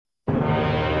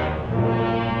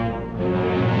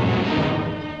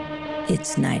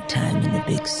It's nighttime in the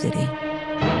big city.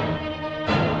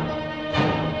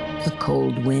 The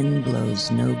cold wind blows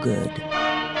no good.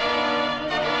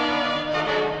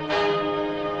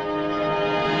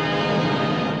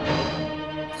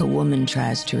 A woman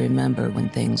tries to remember when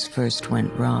things first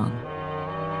went wrong.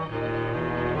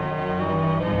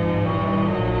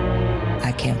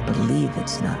 I can't believe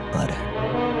it's not butter.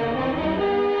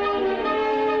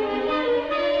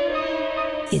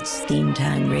 It's Theme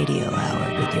Time Radio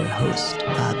Hour with your host,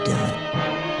 Bob Dylan.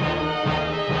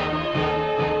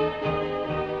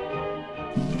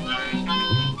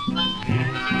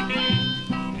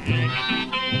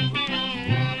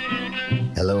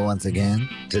 Hello once again.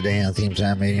 Today on Theme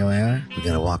Time Radio Hour, we're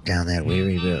going to walk down that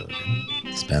weary road,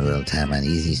 spend a little time on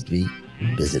Easy Street,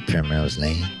 visit Primrose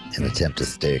Lane, and attempt to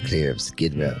steer clear of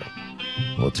Skid Row.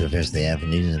 We'll traverse the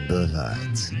avenues and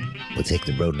boulevards. We'll take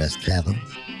the road less traveled,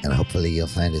 and hopefully you'll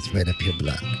find it's right up your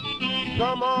block.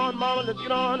 Come on, mama, let's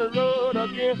get on the road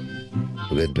again.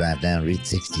 We're going to drive down Route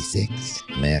 66,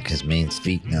 America's main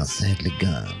street now sadly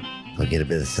gone. We'll get a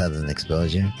bit of southern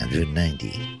exposure on Route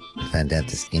 90. We'll find out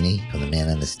the skinny from the man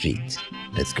on the street.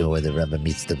 Let's go where the rubber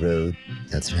meets the road.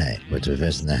 That's right, we're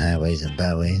traversing the highways and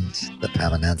byways, the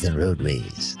promenades and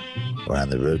roadways. We're on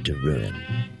the road to ruin.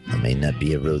 I may not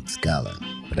be a Rhodes Scholar,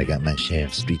 but I got my share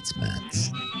of street smarts.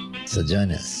 So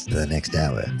join us for the next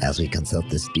hour as we consult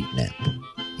the street map.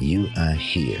 You are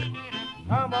here.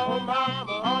 Come on,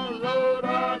 mama, on the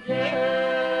road again.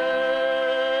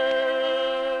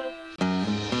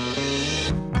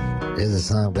 There's a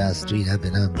song about a street I've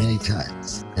been on many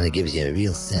times, and it gives you a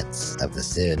real sense of the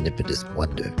serendipitous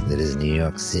wonder that is New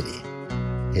York City.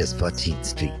 Here's 14th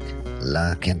Street,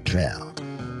 La Cantrell.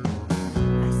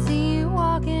 I see you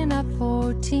walking up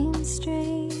 14th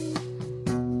Street,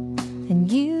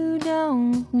 and you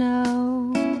don't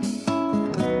know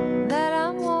that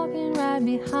I'm walking right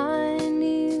behind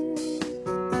you,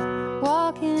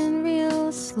 walking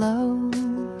real slow.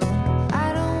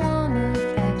 I don't wanna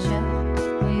catch up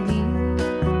with you,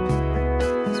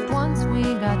 'cause once we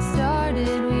got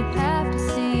started, we'd have to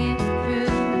see it through.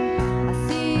 I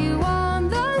see you on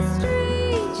the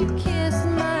street, you kiss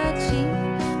my cheek,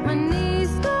 my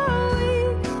knees go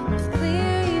weak, it's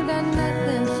clear you got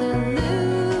nothing to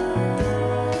lose,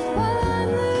 while I'm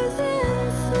losing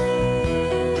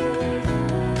sleep.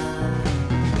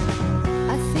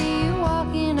 I see you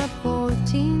walking up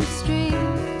 14th Street,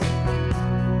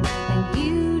 and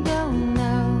you don't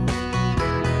know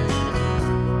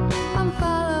I'm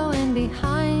following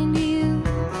behind you,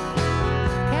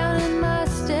 counting my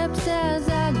steps as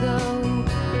I go.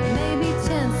 Maybe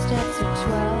 10 steps or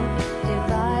 12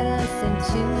 divide us in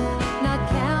two, not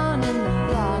counting the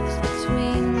blocks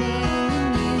between me and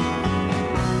you.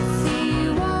 See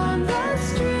you on the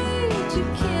street, you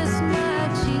kiss my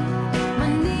cheek, my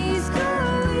knees go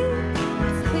weak,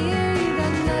 it's clear you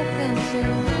got nothing to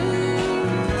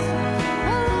lose,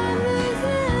 while I'm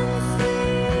losing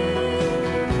sleep.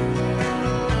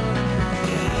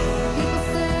 People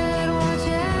said watch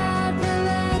out for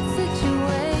that situation,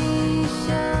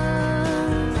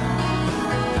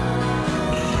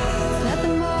 it's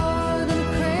nothing more than a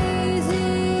crazy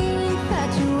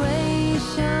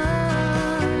infatuation.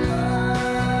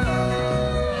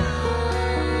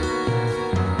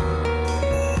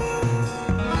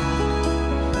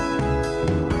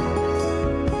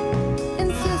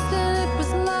 Insisted it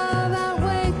was love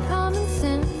outweighed common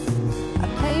sense. I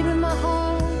paid with my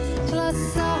heart till I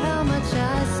saw how much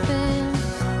I spent.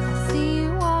 I see you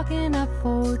walking up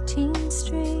 14th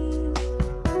Street,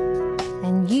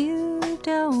 and you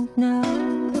don't know.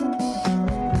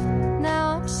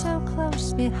 Now I'm so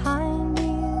close behind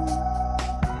you,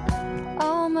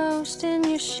 almost in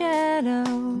your shadow.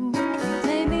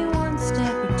 Maybe one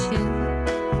step or two,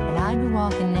 and I'd be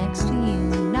walking next to you,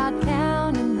 not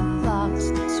counting the blocks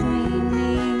between me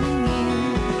and you.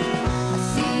 I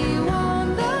see you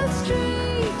on the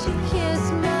street, you kiss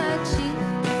my cheek,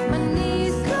 my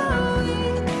knees go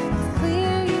weak, it's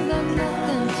clear you got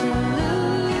nothing to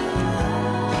lose,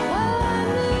 while I'm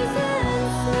losing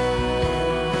sleep.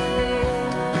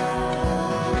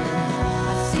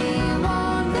 I see you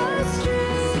on the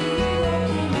street,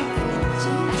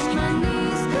 and my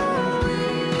knees go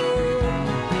weak,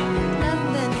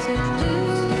 nothing to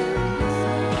lose,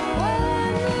 while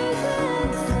I'm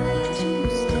losing sleep.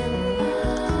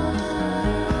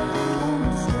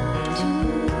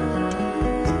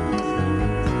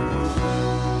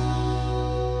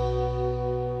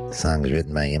 Song is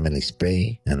written by Emily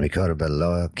Spray and recorded by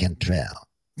Laura Cantrell.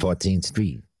 14th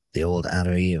Street, the old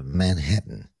artery of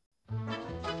Manhattan.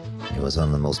 It was one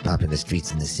of the most popular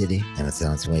streets in the city, and it's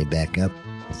on its way back up.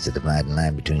 It's the dividing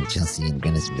line between Chelsea and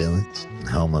Greenwich Village,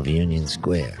 home of Union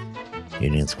Square.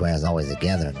 Union Square is always a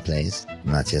gathering place,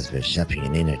 not just for shopping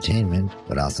and entertainment,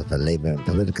 but also for labor and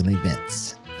political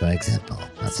events. For example,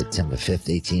 on September 5th,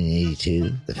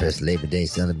 1882, the first Labor Day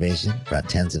celebration brought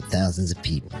tens of thousands of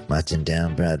people marching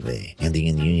down Broadway, ending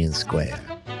in Union Square.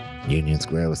 Union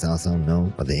Square was also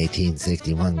known for the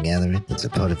 1861 gathering in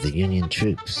support of the Union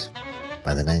troops.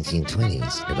 By the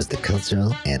 1920s, it was the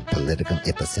cultural and political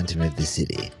epicenter of the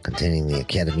city, containing the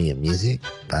Academy of Music,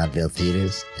 vaudeville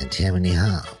theaters, and Tammany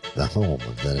Hall, the home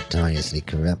of the notoriously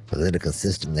corrupt political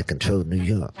system that controlled New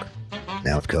York.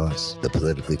 Now, of course, the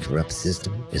politically corrupt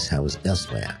system is housed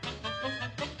elsewhere.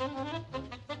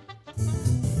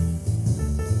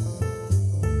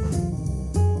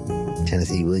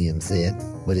 Tennessee Williams said,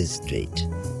 "What is straight?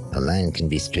 A line can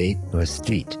be straight or a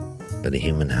street, but a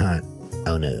human heart,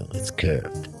 oh no, it's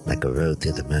curved, like a road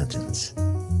through the mountains."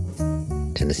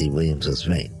 Tennessee Williams was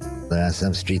right. There are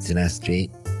some streets that are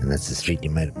straight, and that's the street you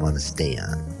might want to stay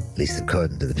on, at least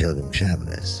according to the Pilgrim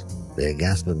Travelers. They're a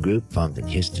gospel group formed in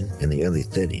Houston in the early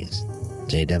 30s.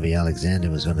 J.W. Alexander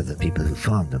was one of the people who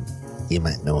formed them. You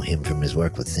might know him from his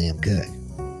work with Sam Cooke.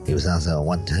 He was also a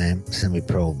one-time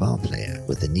semi-pro ball player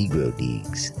with the Negro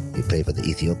Leagues. He played for the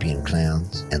Ethiopian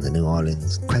Clowns and the New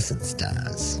Orleans Crescent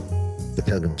Stars. The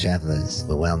Pilgrim Travelers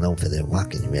were well known for their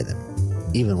walking rhythm.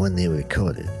 Even when they were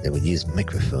recorded, they would use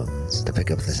microphones to pick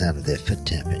up the sound of their foot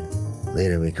tapping.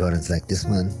 Later recordings like this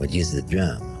one would use the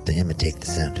drum to imitate the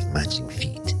sound of marching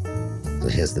feet. So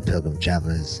here's the Pilgrim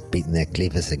Travelers beating their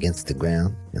cleavers against the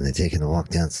ground, and they're taking a walk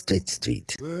down State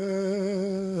Street.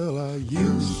 Well, I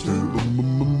used to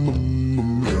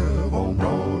live on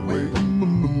Broadway,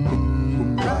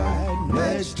 right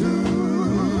next to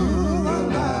the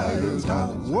Lions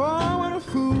House. Whoa, what a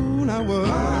fool I was.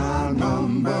 My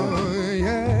number,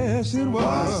 yes it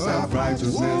was.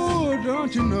 Self-righteousness. Whoa,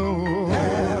 don't you know?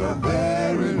 Had a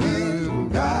very little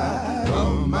guy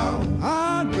come out.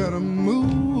 I'd better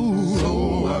move.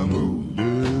 So I moved.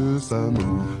 Yes, I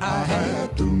moved. I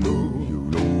had to move. You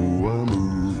know I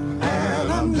moved.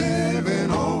 And I'm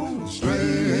living on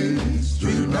Straight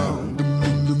Street now.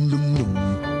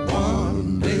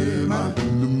 One day my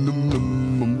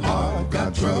heart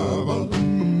got trouble.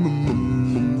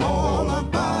 All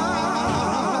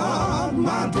about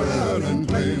my dwelling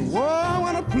place. Whoa,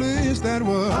 what a place that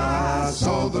was. I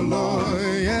saw the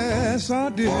Lord, yes I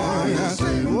did.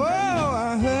 Whoa,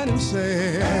 I heard him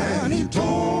say, and he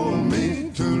told me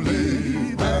to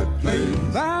leave that place.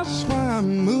 That's why I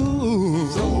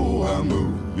moved. So I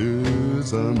moved.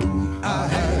 Yes, I moved. I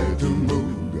had to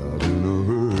move. Got in a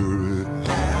hurry.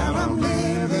 And I'm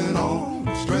living on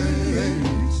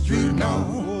Straight Street now.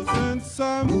 Since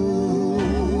I moved,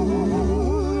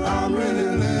 I'm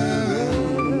really living.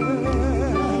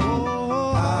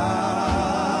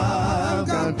 I've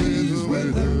got peace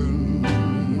with him.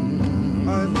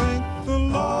 I thank the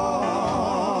Lord.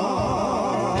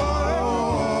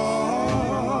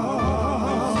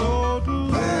 I'm so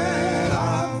glad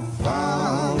I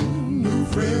found new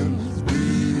friends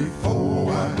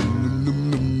before I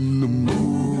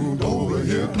moved over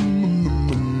here.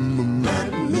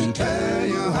 Let me tell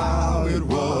you how it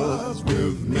was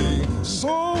with me.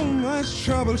 So much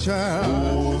trouble, child.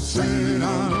 Oh, Saint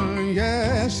Anne,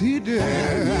 yes, he did.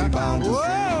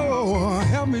 Whoa,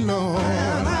 help me, Lord.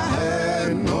 And I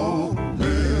had no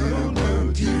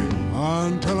liberty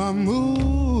until I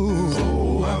moved.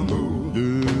 So I moved.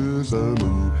 Yes, I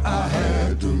moved. I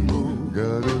had to move.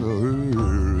 Got in a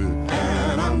hurry.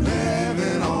 And I'm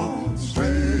living on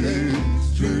Straight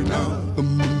Street now.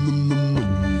 And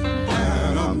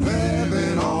I'm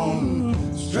living on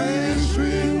Straight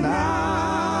Street now.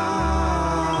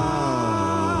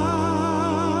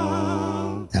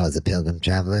 That was the Pilgrim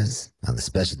Travelers on the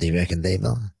specialty record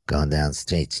label, going down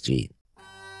Straight Street.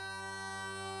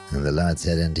 And the Lord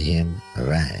said unto him,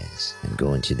 Arise, and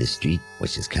go into the street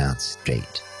which is called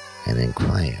Straight, and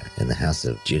inquire in the house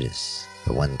of Judas,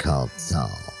 the one called Saul,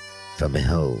 for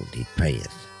behold, he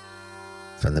prayeth.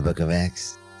 From the book of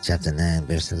Acts, chapter 9,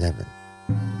 verse 11.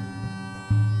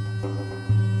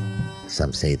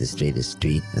 Some say the straightest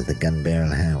street is the Gun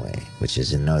Barrel Highway, which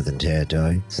is in Northern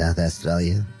Territory, South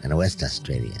Australia, and West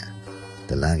Australia.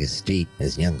 The longest street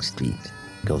is Yonge Street.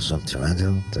 It goes from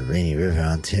Toronto to Rainy River,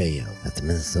 Ontario, at the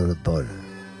Minnesota border.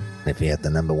 And if you're at the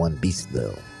 #1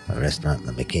 Bistro, a restaurant in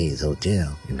the McKay's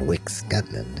Hotel in Wick,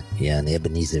 Scotland, you're on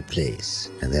Ebenezer Place.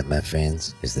 And that, my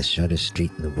friends, is the shortest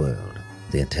street in the world.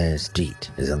 The entire street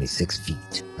is only 6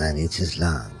 feet, 9 inches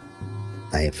long.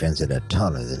 I have friends that are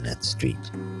taller than that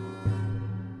street.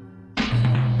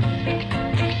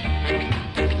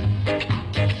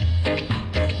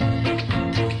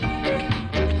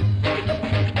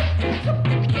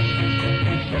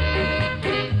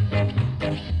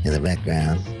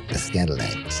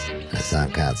 Scatterlights, a song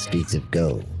called Streets of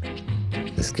Gold.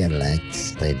 The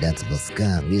Scatterlights played danceable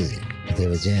ska music, but they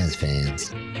were jazz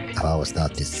fans. I've always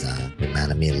thought this song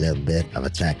reminded me a little bit of a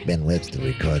track Ben Webster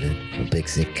recorded for Big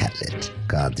Sick Cutlet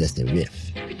called Just a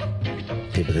Riff.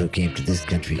 People who came to this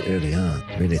country early on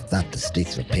really thought the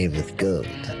streets were paved with gold,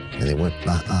 and they weren't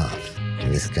far off.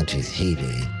 In this country's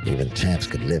heyday, even tramps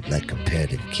could live like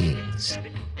comparative kings.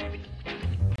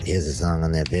 Here's a song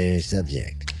on that very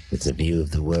subject. It's a view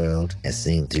of the world as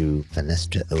seen through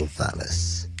Fenestra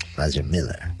Ophalis. Roger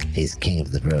Miller, he's king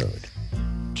of the road.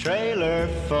 Trailer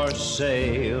for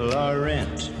sale or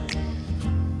rent,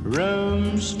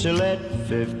 rooms to let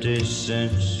 50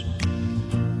 cents.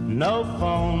 No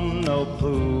phone, no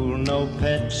pool, no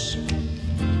pets.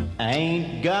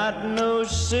 Ain't got no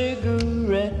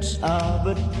cigarettes,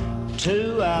 but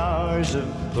 2 hours of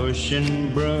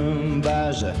pushing broom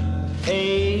buys a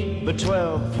 8 by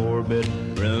 12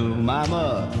 4-bedroom. I'm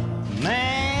a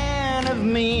man of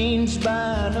means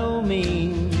by no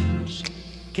means,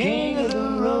 king of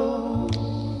the road.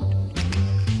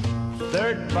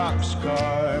 3rd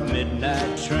boxcar,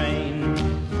 midnight train,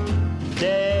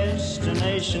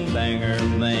 destination Bangor,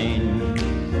 Maine.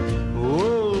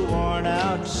 Oh, worn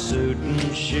out suit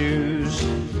and shoes.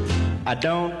 I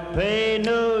don't pay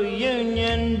no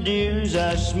union dues.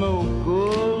 I smoke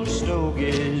old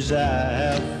stogies I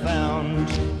have found,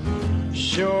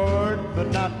 short but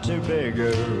not too big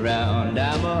around.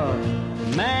 I'm a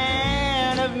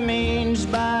man of means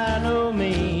by no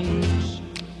means,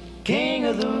 king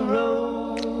of the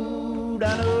road.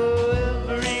 I know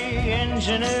every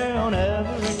engineer on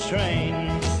every train,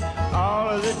 all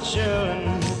of the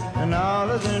children and all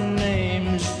of their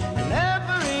names, and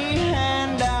every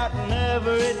handout in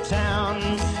every town,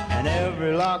 and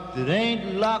every lock that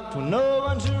ain't locked when no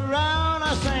one's around.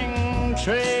 I sing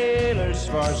trailers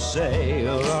for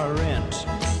sale or rent,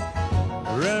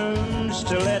 rooms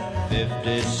to let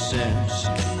 50 cents.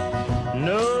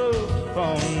 No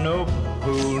phone, no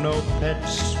pool, no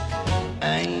pets.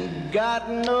 Ain't got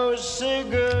no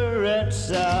cigarettes,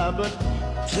 but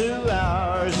 2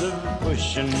 hours of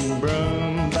pushing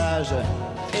broom buys a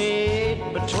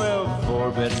 8 by 12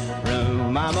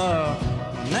 4-bedroom. I'm a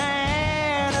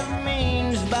man of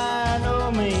means by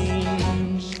no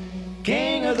means,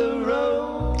 king of the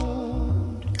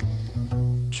road.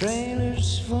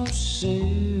 Trailers for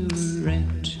sale,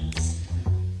 rent,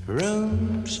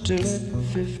 rooms to let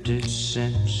 50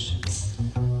 cents.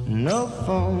 No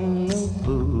phone, no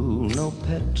pool, no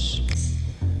pets.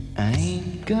 I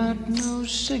ain't got no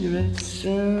cigarettes,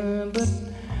 but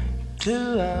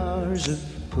 2 hours of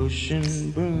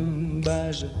pushing broom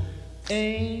buys a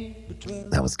 8 by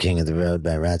 12. That was King of the Road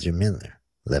by Roger Miller,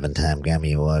 11-time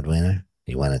Grammy Award winner.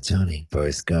 He won a Tony for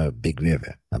his score of Big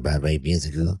River, a Broadway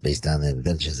musical based on the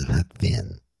adventures of Huck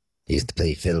Finn. He used to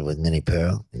play fiddle with Minnie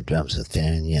Pearl and drums with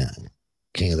Farron Young.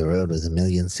 King of the Road was a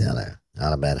million seller,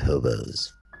 all about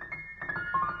hobos.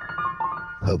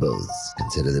 Hobos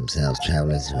consider themselves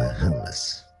travelers who are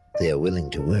homeless. They are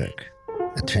willing to work.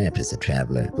 A tramp is a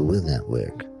traveler who will not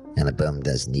work, and a bum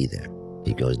does neither.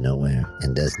 He goes nowhere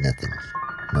and does nothing.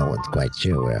 No one's quite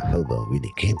sure where a hobo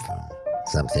really came from.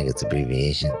 Some think it's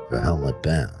abbreviation for homeward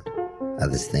bound.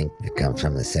 Others think it comes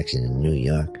from the section in New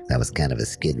York that was kind of a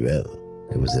skid row.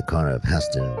 It was the corner of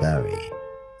Houston and Bowery.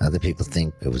 Other people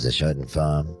think it was a shortened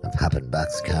form of hopping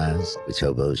boxcars, which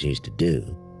hobos used to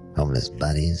do. Homeless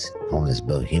buddies, homeless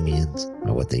bohemians,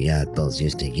 or what the yard bulls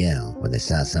used to yell when they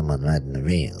saw someone riding the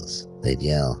rails. They'd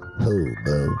yell,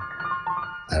 "Hobo."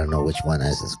 I don't know which one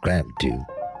I subscribe to.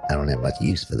 I don't have much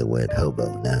use for the word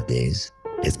hobo nowadays.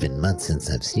 It's been months since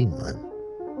I've seen one.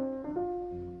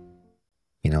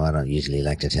 You know, I don't usually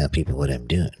like to tell people what I'm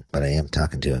doing, but I am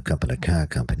talking to a couple of car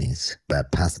companies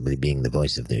about possibly being the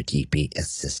voice of their GPS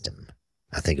system.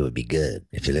 I think it would be good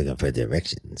if you're looking for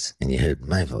directions and you heard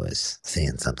my voice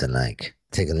saying something like,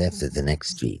 "Take a left at the next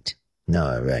street."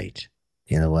 "No, right."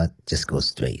 You know what? Just go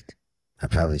straight. I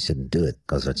probably shouldn't do it,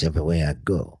 because whichever way I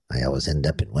go, I always end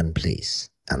up in one place,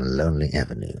 on a lonely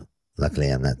avenue. Luckily,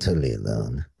 I'm not totally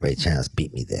alone. Ray Charles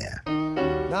beat me there.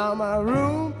 Now my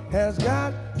room has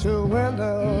got 2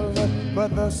 windows,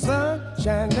 but the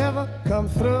sunshine never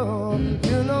comes through.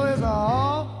 You know it's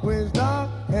always dark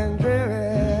and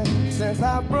dreary since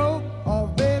I broke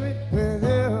off, baby, with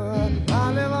you.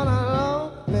 I live on a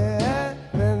lonely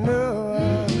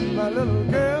avenue. My little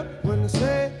girl wouldn't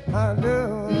say I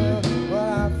do, but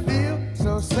I feel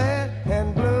so sad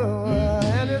and blue,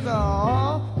 and it's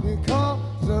all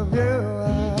because of you.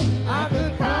 I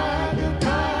could cry, I could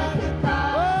cry, I could cry.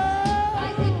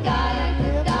 I could die, I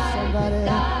could die, somebody,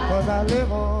 'cause I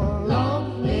live on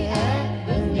lonely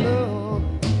avenue.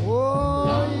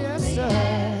 Oh, yes,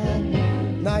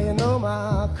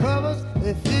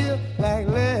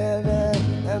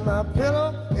 my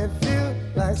pillow, it feels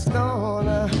like stone.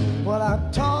 Well, I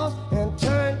toss and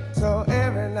turn so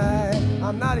every night.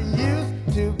 I'm not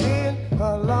used to being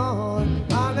alone.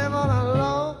 I live on a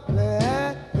lonely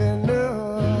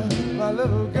avenue. My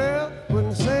little girl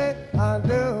wouldn't say I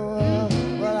do.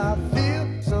 But I feel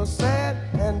so sad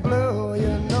and blue.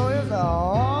 You know it's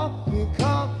all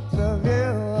because of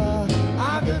you.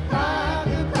 I could cry,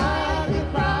 could cry,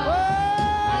 could cry.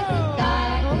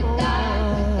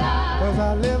 Cause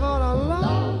I live on a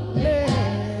lonely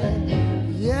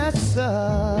avenue. Yes,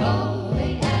 sir.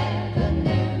 Lonely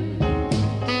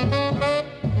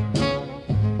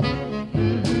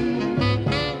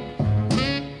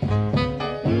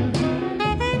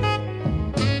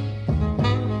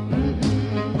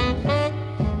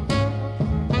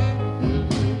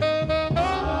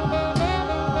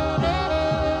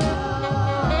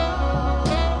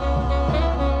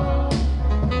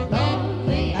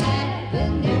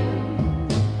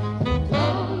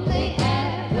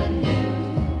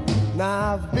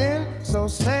so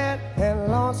sad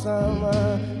and lonesome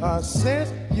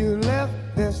since you left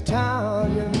this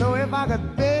town. You know, if I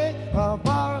could beg or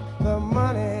borrow the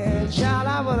money, child,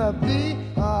 I would be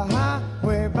a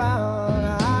highway bound.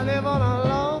 I live on a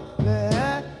lonely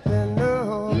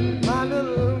avenue. My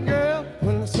little girl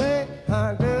wouldn't say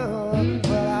I do,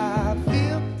 but I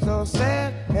feel so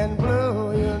sad and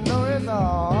blue. You know, it's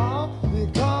all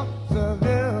because of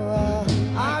you.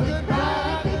 I could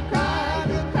cry, could cry,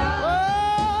 could cry.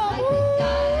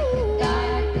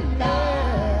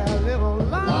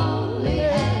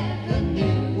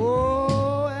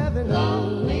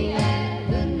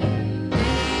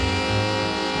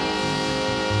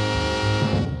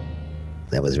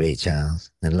 That was Ray Charles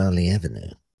and Lonely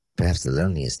Avenue. Perhaps the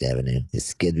loneliest avenue is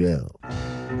Skid Row.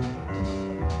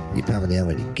 You probably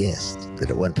already guessed that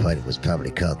at one point it was probably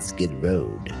called Skid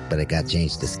Road, but it got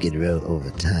changed to Skid Row over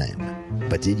time.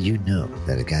 But did you know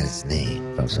that it got its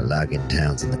name from some logging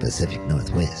towns in the Pacific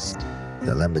Northwest?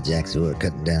 The lumberjacks who were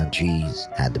cutting down trees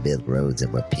had to build roads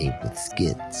that were paved with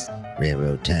skids,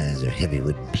 railroad ties, or heavy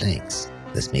wooden planks.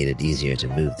 This made it easier to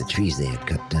move the trees they had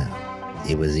cut down.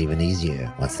 It was even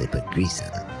easier once they put grease on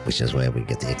them, which is where we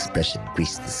get the expression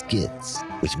grease the skids,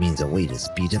 which means a way to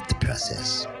speed up the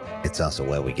process. It's also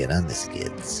where we get on the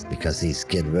skids, because these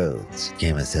skid roads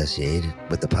came associated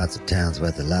with the parts of towns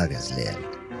where the loggers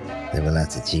lived. There were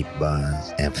lots of cheap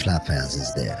bars and flop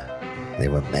houses there. They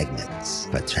were magnets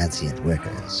for transient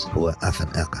workers who were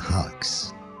often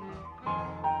alcoholics.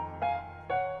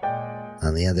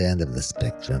 On the other end of the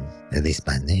spectrum, at least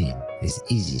by name, is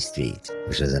Easy Street,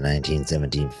 which was a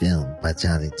 1917 film by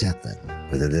Charlie Chaplin,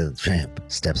 where the little tramp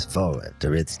steps forward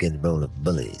to rid Skid Row of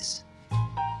bullies.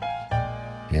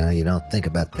 You know, you don't think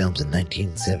about films in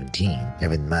 1917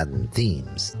 having modern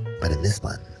themes, but in this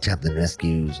one, Chaplin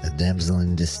rescues a damsel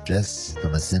in distress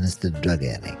from a sinister drug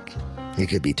addict. It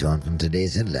could be torn from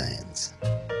today's headlines.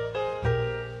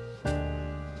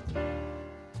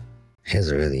 Here's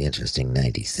a really interesting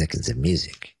 90 seconds of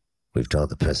music. We've told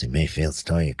the Percy Mayfield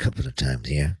story a couple of times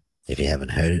here. If you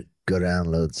haven't heard it, go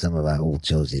download some of our old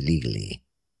shows illegally.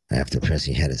 After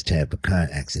Percy had his terrible car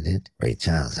accident, Ray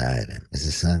Charles hired him as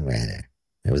a songwriter.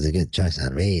 It was a good choice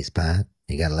on Ray's part.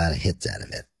 He got a lot of hits out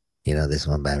of it. You know this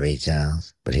one by Ray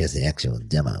Charles? But here's the actual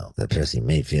demo that Percy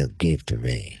Mayfield gave to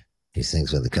Ray. He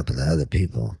sings with a couple of other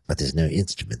people, but there's no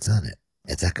instruments on it.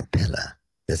 It's a cappella.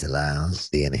 This allows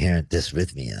the inherent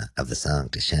dysrhythmia of the song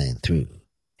to shine through.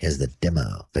 Here's the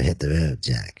demo for Hit the Road,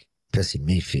 Jack. Percy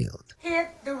Mayfield.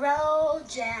 Hit the road,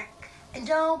 Jack, and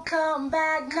don't come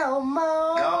back no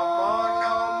more. No more,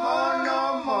 no more,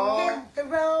 no more. Hit the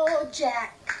road,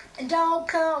 Jack, and don't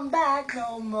come back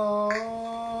no more.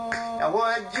 Now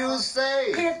what'd you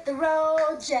say? Hit the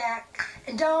road, Jack,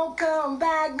 and don't come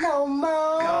back no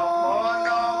more. No more,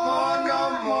 no more, no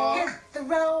more. Hit the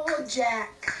road,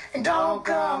 Jack, and don't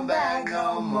come back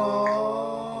no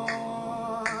more.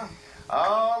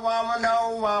 Oh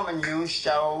woman, you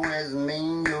sure is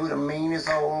mean. You the meanest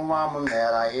old woman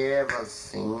that I ever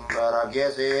seen. But I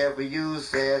guess if you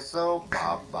said so,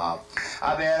 Bob,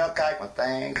 I better pack my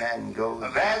things and go.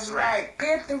 That's right.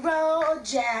 Hit the road,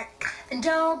 Jack, and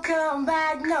don't come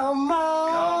back no more.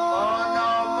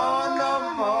 No more,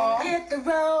 no more. Hit the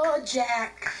road,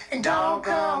 Jack, and don't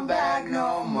come back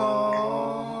no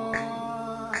more.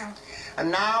 And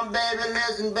now, baby,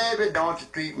 listen, baby, don't you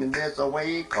treat me this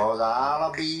away, 'cause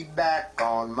I'll be back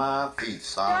on my feet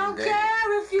someday. Don't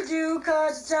care if you do,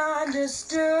 'cause it's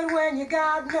understood. When you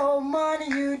got no money,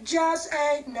 you just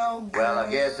ain't no good. Well,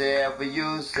 I guess if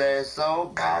you say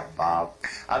so, bop, bop,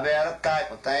 I better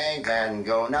pack my things and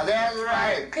go. Now that's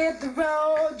right. Hit the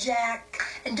road, Jack,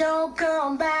 and don't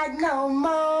come back no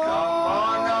more. No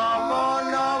more, no more,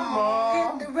 no more.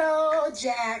 Hit the road,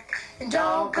 Jack, and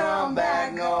don't come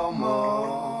back no more.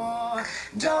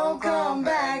 Don't come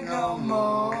back no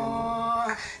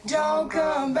more. Don't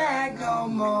come back no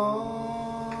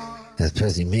more. That's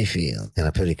Percy Mayfield and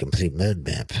a pretty complete road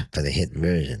map for the hit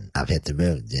version of Hit the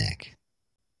Road, Jack.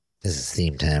 This is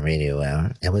Theme Time Radio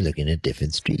Hour, and we're looking at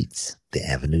different streets. The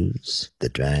avenues, the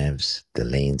drives, the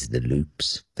lanes, the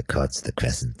loops, the courts, the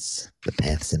crescents, the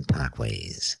paths and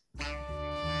parkways.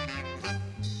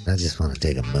 I just want to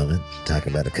take a moment to talk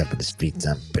about a couple of streets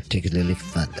I'm particularly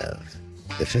fond of.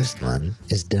 The first one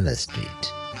is Della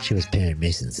Street. She was Perry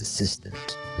Mason's assistant,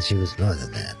 but she was more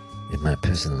than that. In my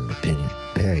personal opinion,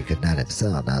 Perry could not have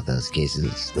solved all those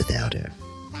cases without her.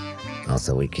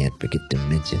 Also, we can't forget to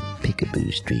mention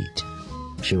Peekaboo Street.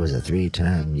 She was a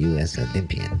 3-time U.S.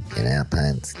 Olympian in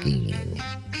alpine skiing.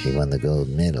 She won the gold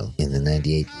medal in the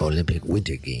 '98 Olympic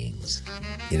Winter Games.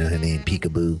 You know, her name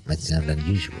Peekaboo might sound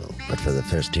unusual, but for the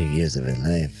first 2 years of her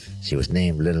life, she was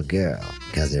named Little Girl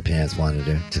because her parents wanted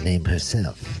her to name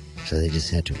herself, so they just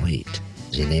had to wait.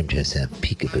 She named herself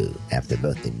Peekaboo after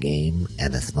both the game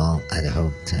and a small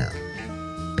Idaho town.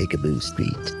 Peekaboo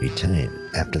Street retired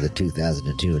after the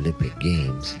 2002 Olympic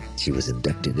Games. She was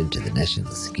inducted into the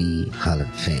National Ski Hall of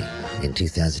Fame in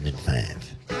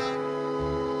 2005.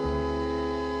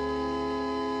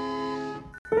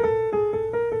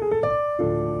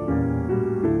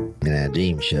 In our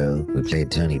dream show, we played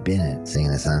Tony Bennett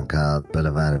singing a song called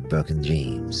Boulevard of Broken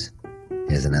Dreams.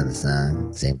 Here's another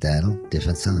song, same title,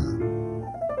 different song.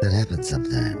 That happens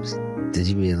sometimes. Did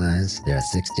you realize there are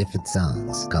 6 different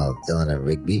songs called Eleanor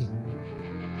Rigby?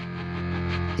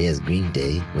 Here's Green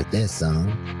Day with their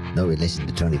song, no relation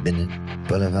to Tony Bennett,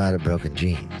 Boulevard of Broken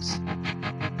Dreams.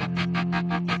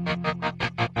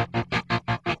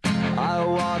 I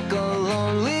walk a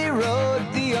lonely road,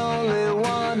 the only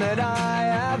one that I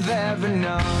have ever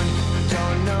known.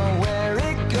 Don't know where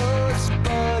it goes,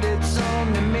 but it's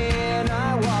home to me and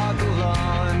I walk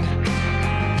alone.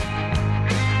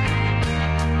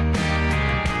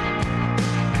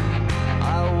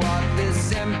 I walk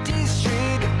this empty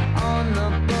street on the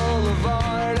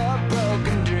boulevard of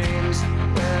broken dreams,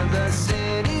 where the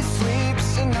city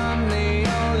sleeps and I'm the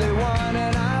only one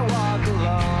and I walk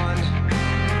alone.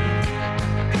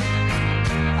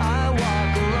 I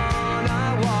walk alone, I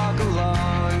walk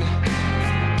alone.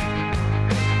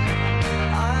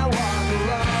 I walk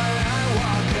alone, I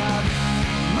walk up.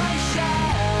 My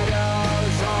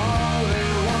shadow's only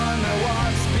one that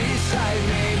walks beside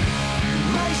me.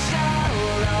 My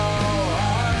shallow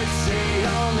heart's the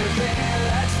only thing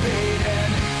that's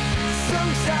beating.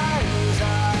 Sometimes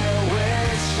I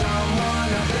wish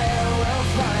someone up there will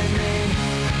find me.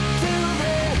 Till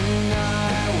then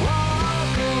I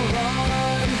walk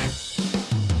alone.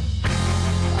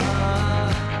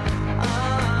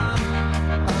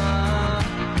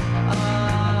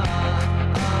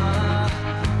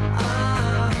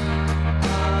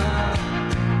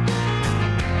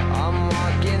 I'm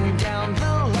walking down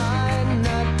the line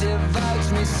that divides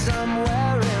me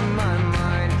somewhere in my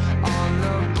mind, on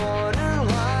the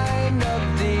borderline of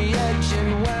the edge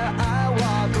and where I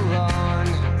walk alone.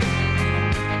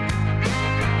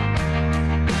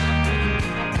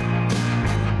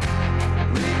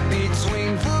 Read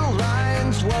between the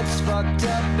lines what's fucked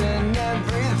up and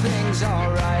everything's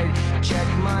alright. Check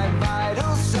my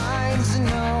vital signs and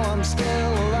know I'm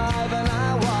still alive and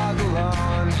I walk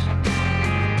alone.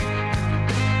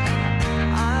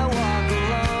 I walk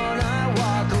alone, I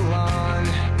walk alone.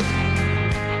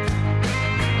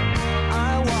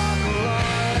 I walk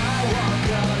alone, I walk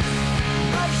up.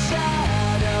 My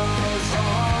shadow's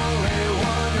only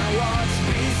one that walks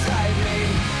beside me.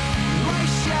 My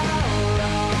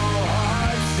shallow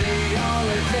heart's the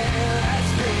only thing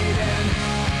that's beating.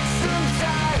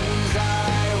 Sometimes I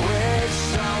wish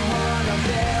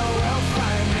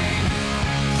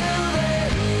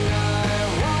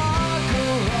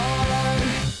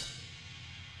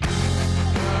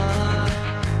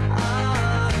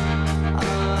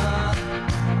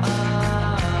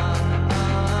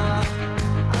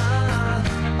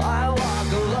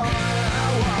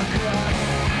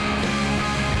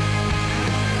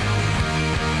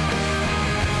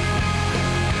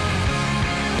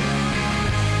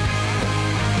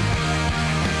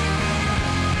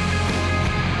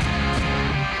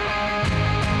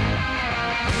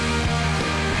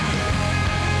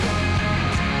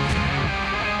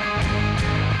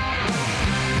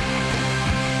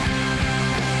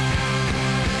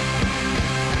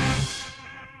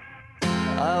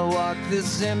walk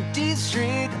this empty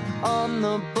street on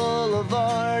the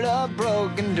boulevard of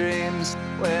broken dreams,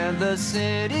 where the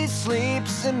city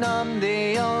sleeps and I'm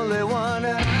the only one.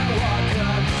 And I walk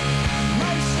up,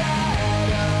 my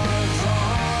shadow's the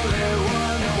only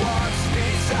one that walks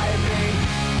beside me.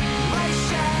 My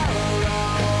shallow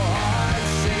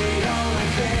heart's the only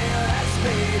thing that's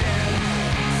beating.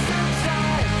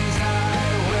 Sometimes I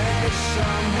wish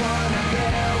someone up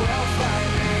there will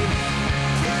find me.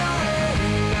 Till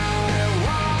then I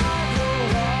walk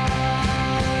alone.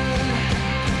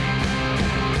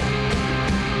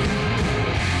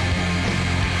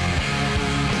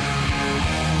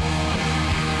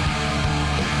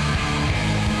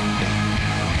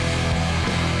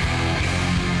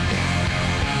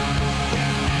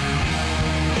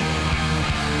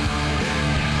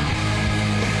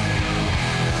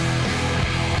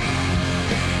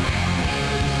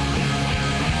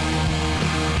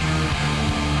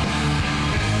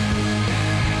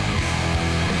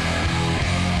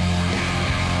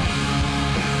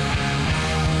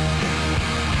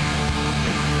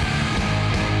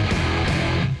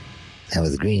 That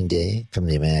was Green Day from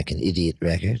the American Idiot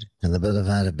record on the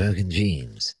Boulevard of Broken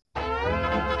Dreams.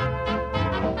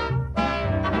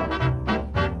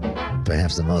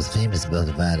 Perhaps the most famous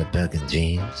boulevard of broken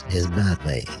dreams is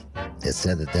Broadway. It's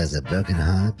said that there's a broken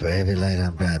heart for every light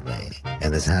on Broadway,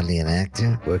 and there's hardly an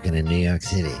actor working in New York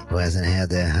City who hasn't had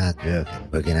their heart broken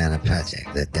working on a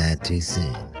project that died too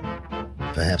soon.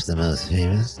 Perhaps the most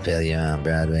famous failure on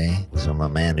Broadway was from a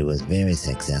man who was very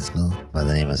successful by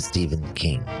the name of Stephen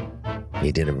King.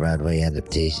 He did a Broadway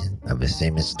adaptation of his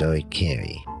famous story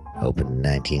Carrie. Opened in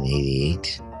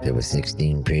 1988, there were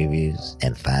 16 previews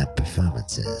and 5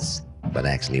 performances. But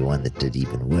actually one that did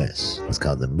even worse was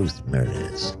called The Booth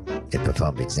Murders. It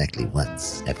performed exactly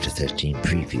once after 13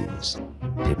 previews.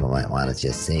 People might want to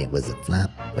just say it was a flop,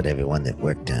 but everyone that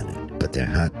worked on it put their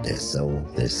heart, their soul,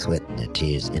 their sweat, and their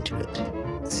tears into it.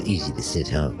 It's easy to sit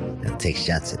home and take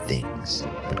shots at things,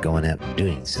 but going out and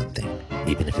doing something,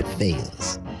 even if it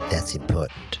fails, that's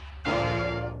important.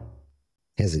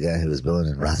 Here's a guy who was born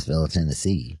in Rossville,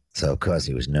 Tennessee, so of course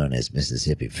he was known as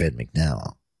Mississippi Fred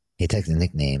McDowell. He took the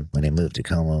nickname when he moved to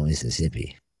Como,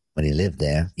 Mississippi. When he lived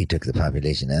there, he took the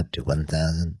population up to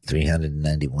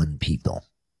 1,391 people.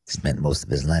 He spent most of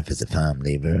his life as a farm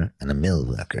laborer and a mill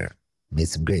worker. Made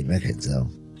some great records, though.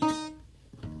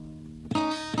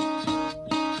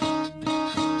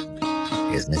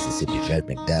 Here's Mississippi Fred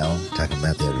McDowell talking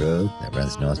about their road that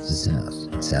runs north to south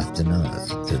and south to north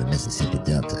through the Mississippi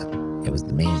Delta. It was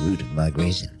the main route of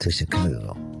migration to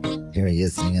Chicago. Here he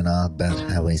is singing all about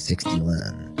Highway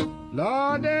 61.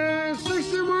 Lord, there's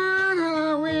 61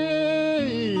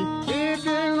 highway, it's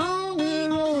a long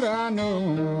road I know.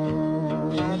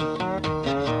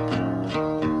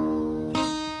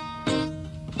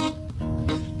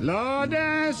 Lord,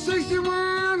 there's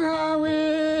 61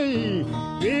 highway,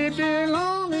 it's a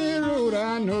long road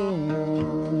I know.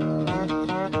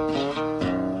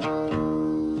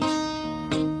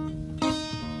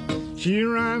 She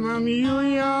ran from New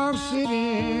York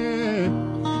City,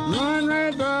 run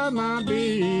right by my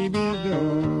baby's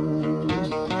door.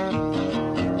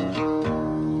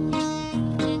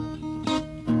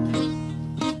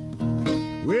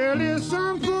 Well, there's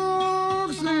some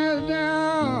folks that's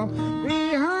down,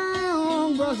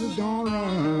 Greyhound buses don't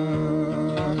run.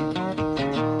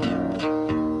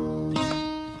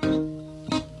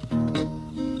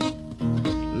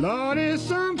 Lord, there's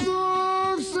some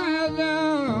folks that's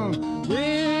down,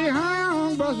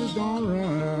 Greyhound buses don't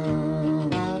run.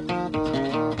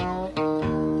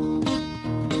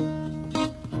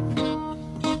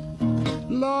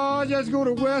 Lord, just go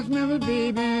to West Memphis,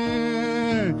 baby.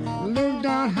 Look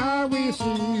down Highway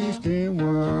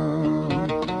 61.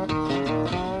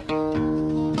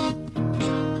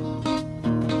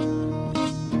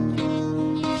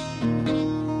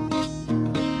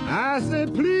 I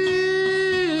said, please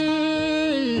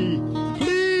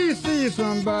see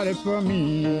somebody for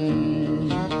me.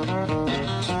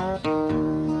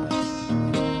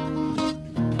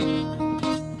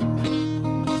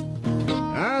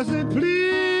 I said, please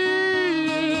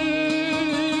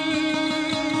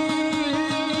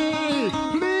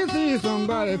see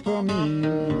somebody for me.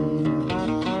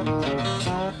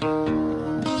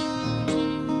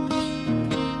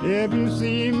 If you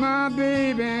see my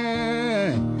baby,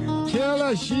 tell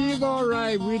her she's all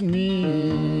right with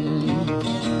me.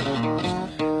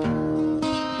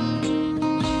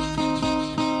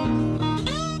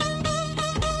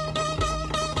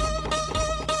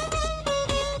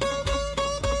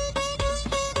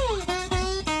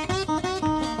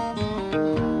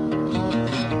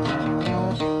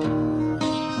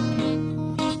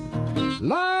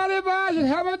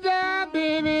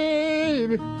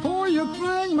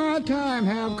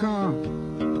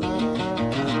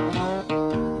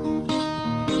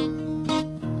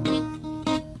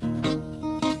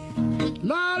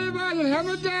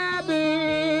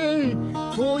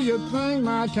 you think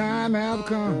my time have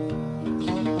come?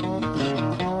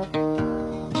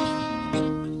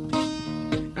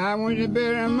 I want you to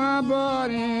bury my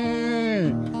body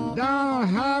down on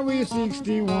Highway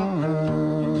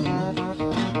 61.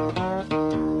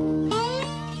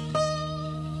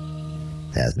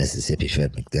 That's Mississippi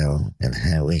Fred McDowell and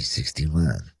Highway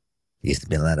 61. Used to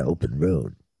be a lot of open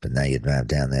road, but now you drive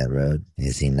down that road and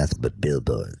you see nothing but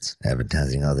billboards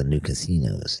advertising all the new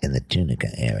casinos in the Tunica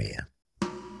area.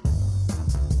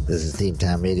 This is Theme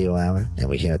Time Radio Hour, and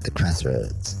we're here at the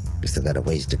Crossroads. We still got a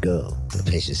ways to go, so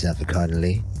pace yourself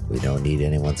accordingly. We don't need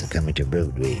anyone succumbing to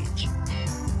road rage.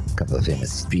 A couple of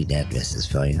famous street addresses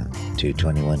for you.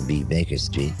 221B Baker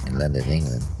Street in London,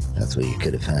 England. That's where you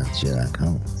could have found Sherlock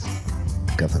Holmes.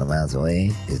 A couple of miles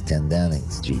away is 10 Downing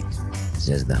Street.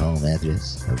 There's the home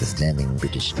address of the standing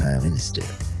British Prime Minister,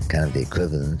 kind of the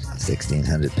equivalent of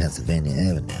 1600 Pennsylvania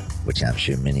Avenue, which I'm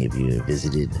sure many of you have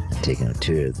visited and taken a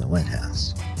tour of the White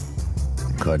House.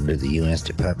 According to the U.S.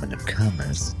 Department of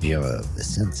Commerce Bureau of the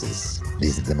Census,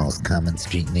 these are the most common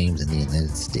street names in the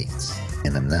United States.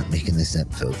 And I'm not making this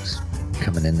up, folks.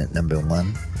 Coming in at number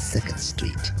 1, 2nd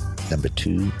Street. Number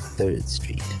 2, 3rd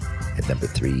Street. At number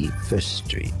 3, 1st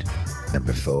Street.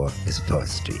 Number 4 is 4th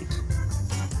Street.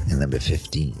 And number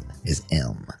 15 is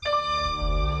Elm.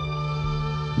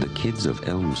 The kids of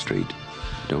Elm Street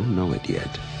don't know it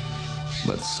yet,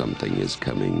 but something is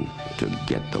coming to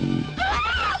get them.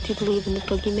 Do you believe in the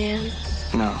boogeyman?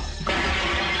 No.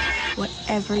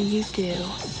 Whatever you do,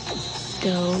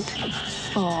 don't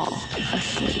fall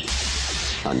asleep.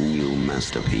 A new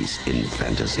masterpiece in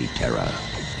fantasy terror,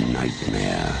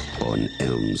 Nightmare on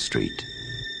Elm Street.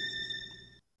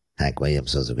 Hank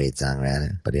Williams was a great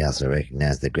songwriter, but he also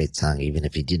recognized the great song even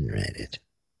if he didn't write it.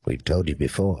 We've told you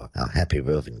before how Happy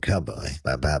Roving Cowboy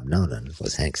by Bob Nolan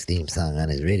was Hank's theme song on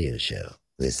his radio show.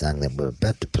 This song that we're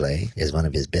about to play is one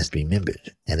of his best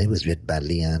remembered, and it was written by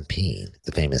Leon Payne,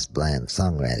 the famous blind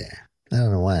songwriter. I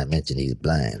don't know why I mentioned he's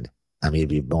blind. I mean, it'd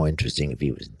be more interesting if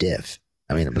he was deaf.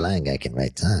 I mean, a blind guy can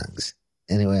write songs.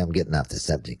 Anyway, I'm getting off the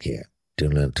subject here.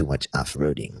 Doing a little too much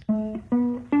off-roading.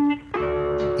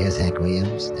 Here's Hank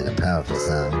Williams and a powerful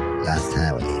song, Lost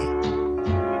Highway.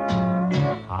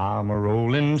 I'm a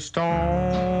rolling stone,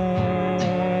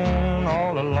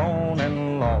 all alone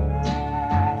and lost.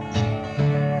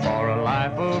 For a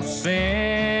life of sin,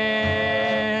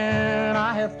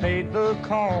 I have paid the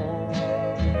cost.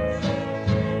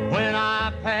 When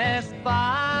I pass by,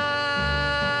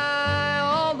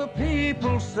 all the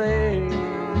people say,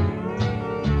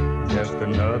 just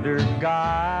another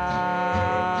guy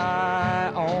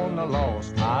on the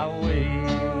lost highway.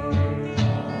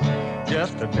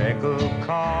 Just a deck of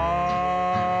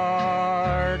cards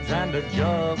and a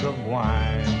jug of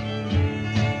wine,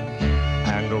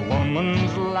 and a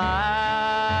woman's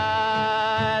lies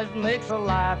makes a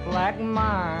life like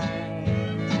mine.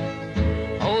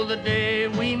 Oh, the day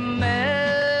we met,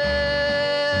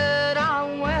 I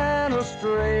went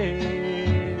astray.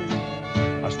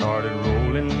 I started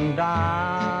rolling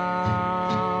down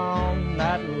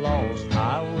that lost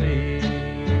highway.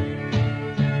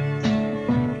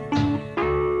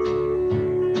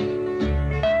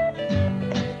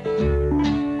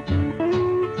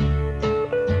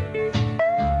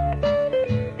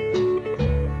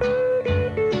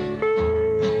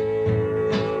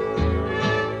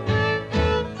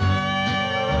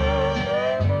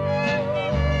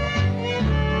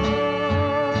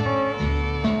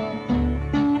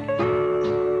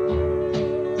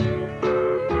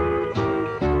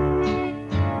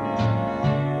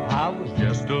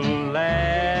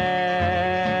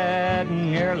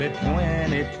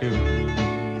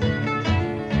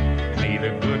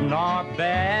 Neither good nor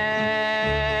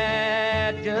bad,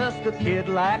 just a kid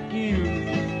like you.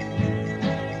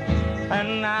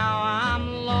 And now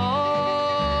I'm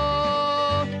lost,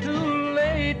 too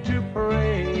late to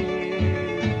pray.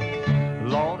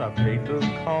 Lord, I paid the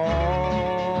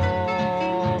cost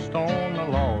on the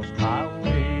lost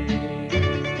highway.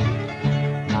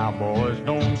 Now, boys,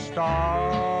 don't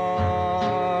start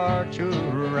your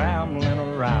rambling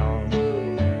around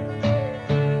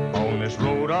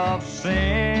road of sin,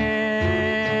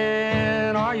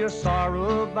 or your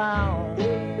sorrow bound.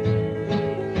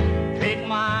 Take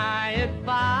my advice,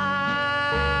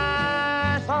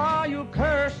 or you'll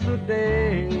curse the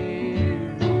day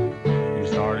you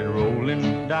started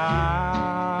rolling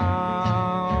down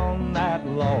that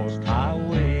lost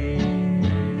highway.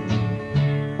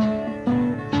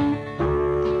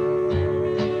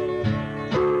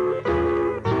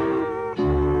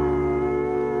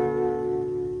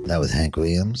 That was Hank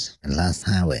Williams and Lost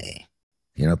Highway.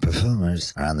 You know,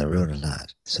 performers are on the road a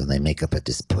lot, so they make up a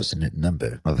disproportionate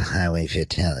number of highway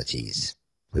fatalities.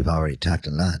 We've already talked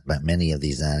a lot about many of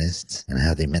these artists and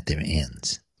how they met their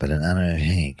ends. But in honor of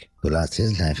Hank, who lost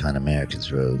his life on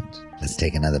America's roads, let's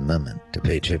take another moment to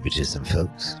pay tribute to some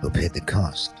folks who paid the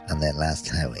cost on that last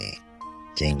highway.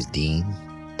 James Dean,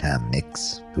 Tom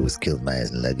Mix, who was killed by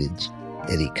his luggage,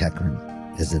 Eddie Cochran,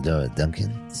 Isadora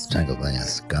Duncan, strangled by a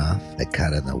scarf that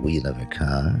caught on the wheel of her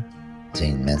car,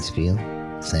 Jane Mansfield,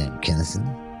 Sam Kinison,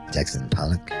 Jackson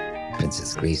Pollock,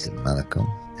 Princess Grace of Monaco,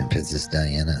 and Princess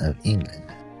Diana of England.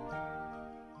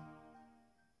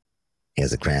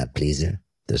 Here's a crowd pleaser.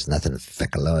 There's nothing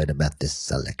fecaloid about this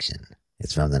selection.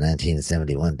 It's from the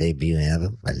 1971 debut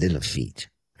album by Little Feat,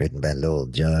 written by Lowell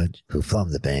George, who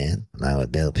formed the band, along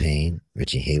with Bill Payne,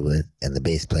 Richie Haywood, and the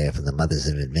bass player from the Mothers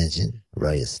of Invention,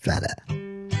 Roy Estrada.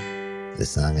 The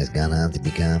song has gone on to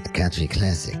become a country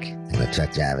classic and a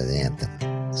truck driver's anthem.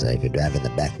 So if you're driving the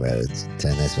back roads,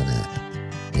 turn this one up.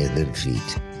 Here's Little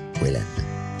Feat, Willin'.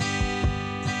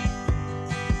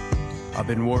 I've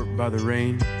been warped by the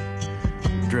rain,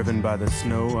 driven by the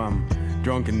snow. I'm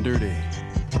drunk and dirty,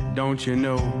 don't you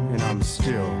know? And I'm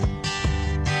still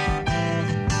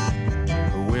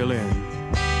willing.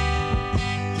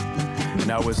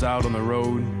 And I was out on the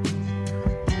road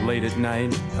late at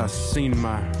night. I seen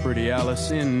my pretty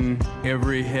Alice in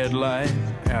every headlight.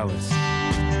 Alice,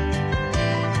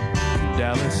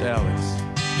 Dallas, Alice.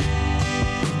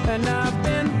 And I've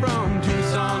been from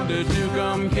Tucson to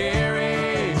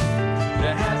Tucumcari,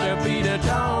 to Hatchapeta,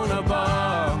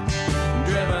 Tonopah,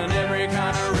 driven every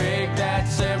kind of rig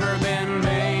that's ever been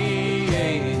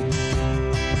made,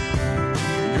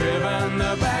 driven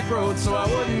the back road so I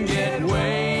wouldn't get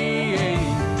weighed.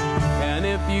 And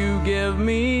if you give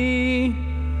me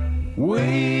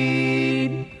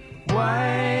weed,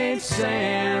 white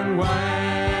sand wine,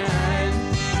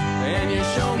 and you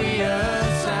show me a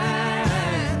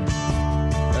sign,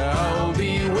 I'll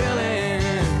be willing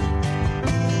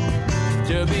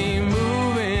to be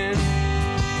moving.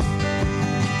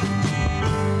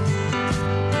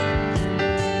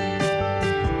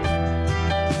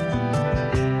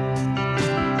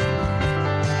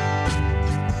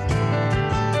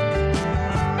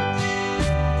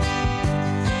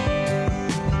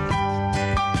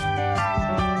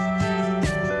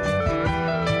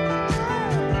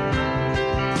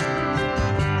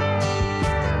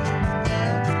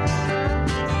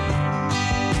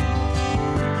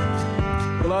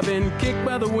 I've been kicked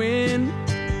by the wind,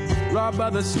 robbed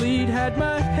by the sleet, had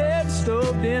my head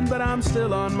stoved in, but I'm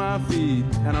still on my feet,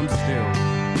 and I'm still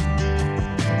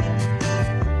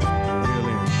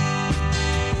reeling.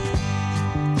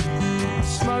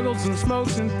 Smuggles and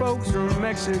smokes and folks from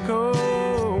Mexico,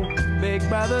 baked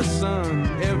by the sun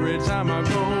every time I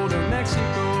go to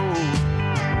Mexico,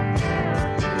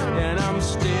 and I'm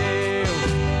still,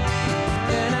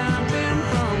 and I've been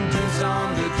from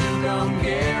Tucson to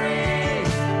Tucumcari,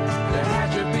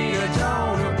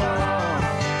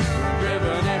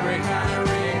 driven every kind of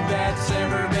rig that's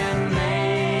ever been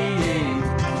made,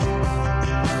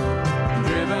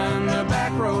 driven the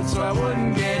back road so I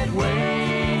wouldn't get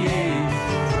weighed.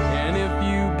 And if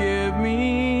you give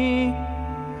me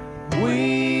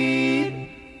weed,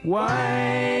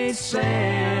 white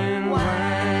sand wine,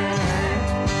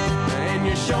 and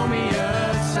you show me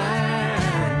a sign,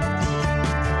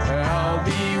 I'll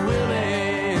be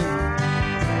willing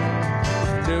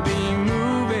to be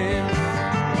moving.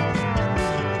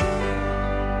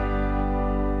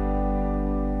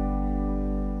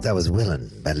 That was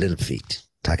Willin' by Little Feat,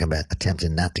 talking about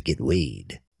attempting not to get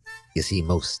weighed. You see,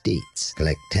 most states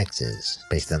collect taxes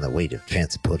based on the weight of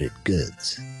transported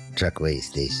goods. Truckweigh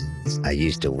stations are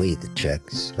used to weigh the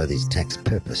trucks for these tax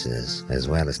purposes, as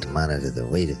well as to monitor the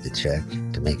weight of the truck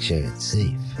to make sure it's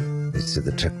safe. It's to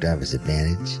the truck driver's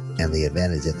advantage and the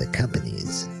advantage of the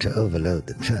companies to overload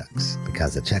the trucks,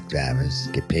 because the truck drivers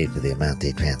get paid for the amount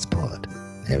they transport.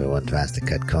 Everyone tries to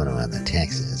cut corner on the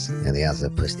taxes, and they also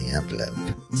push the envelope,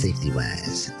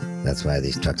 safety-wise. That's why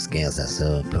these truck scales are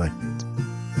so important.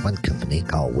 One company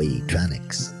called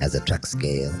Weightronics has a truck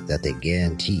scale that they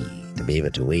guarantee to be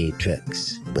able to weigh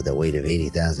trucks with a weight of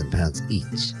 80,000 pounds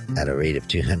each at a rate of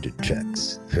 200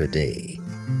 trucks per day.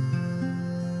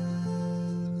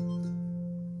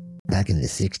 Back in the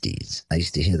 60s, I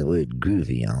used to hear the word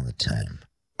groovy all the time.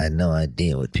 I had no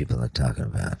idea what people are talking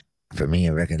about. For me,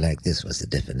 a record like this was the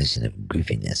definition of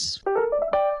grooviness.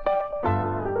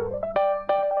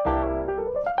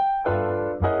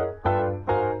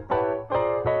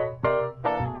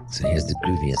 So here's the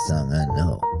grooviest song I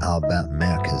know, all about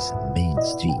America's Main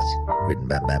Street, written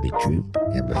by Bobby Troop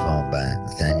and performed by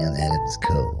Nathaniel Adams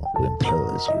Cole, who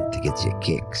implores you to to get your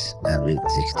kicks on Route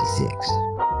 66.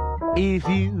 If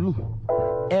you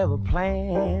ever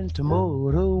plan to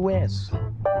motor west,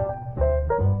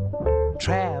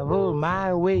 travel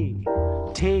my way,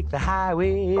 take the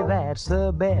highway, that's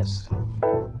the best.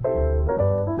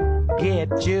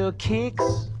 Get your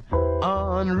kicks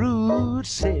on Route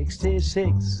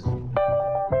 66.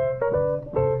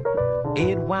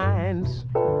 It winds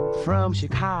from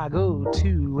Chicago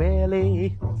to LA,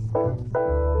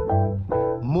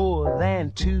 more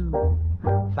than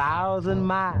 2,000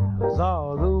 miles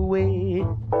all the way.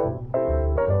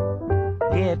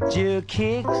 Get your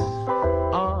kicks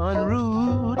on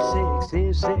Route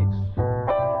 66.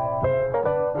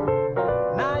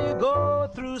 Now you go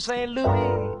through St.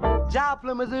 Louis,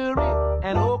 Joplin, Missouri,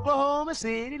 and Oklahoma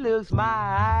City looks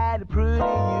mighty pretty.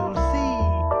 You'll see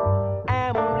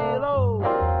Amarillo,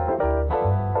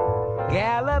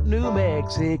 Gallup, New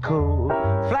Mexico,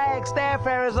 Flagstaff,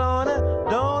 Arizona,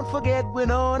 don't forget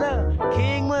Winona,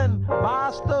 Kingman,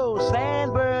 Barstow,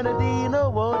 San Bernardino.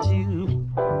 Won't you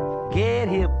get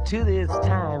hip to this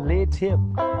timely tip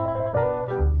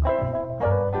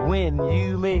when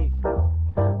you make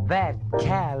that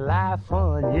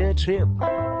California trip?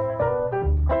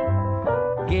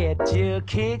 Get your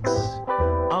kicks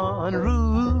on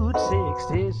Route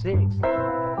 66.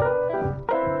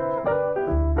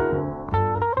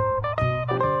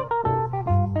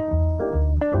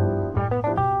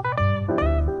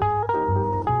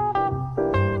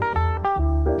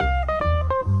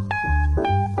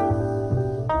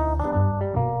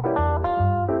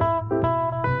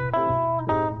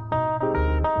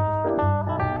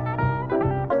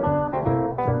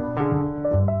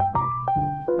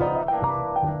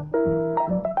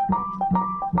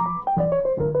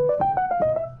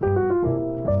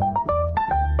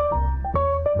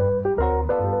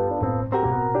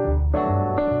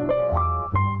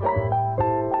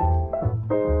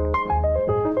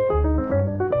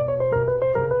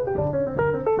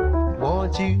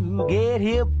 You get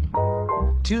hip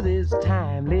to this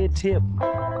timely tip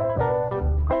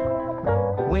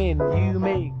when you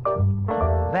make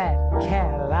that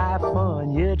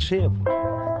California trip.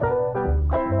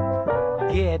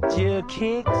 Get your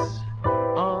kicks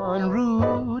on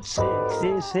Route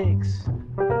 66.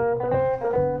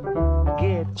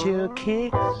 Get your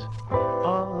kicks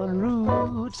on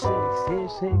Route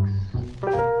 66.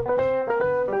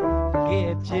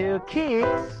 Get your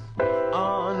kicks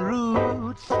on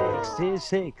Route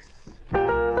 66.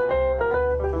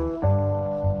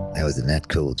 That was the Nat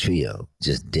Cole Trio,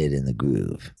 just dead in the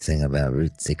groove, singing about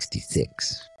Route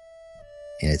 66.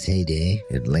 In its heyday,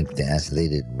 it linked the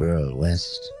isolated rural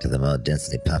West to the more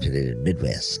densely populated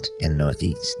Midwest and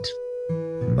Northeast.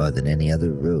 More than any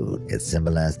other road, it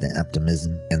symbolized the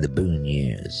optimism and the boon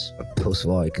years of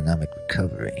post-war economic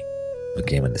recovery. It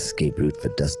became an escape route for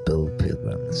Dust Bowl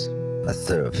pilgrims, a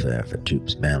thoroughfare for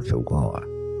troops bound for war.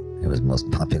 It was the most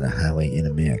popular highway in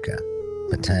America.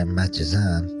 But time marches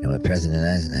on, and when President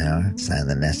Eisenhower signed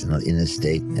the National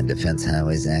Interstate and Defense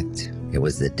Highways Act, it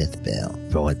was the death bell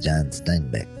for what John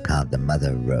Steinbeck called the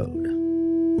Mother Road.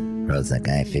 Roads like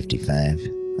I-55,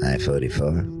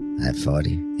 I-44,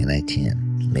 I-40, and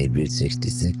I-10 made Route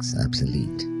 66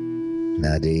 obsolete.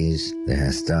 Nowadays, they're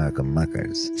historical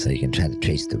markers, so you can try to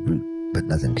trace the route, but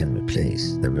nothing can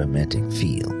replace the romantic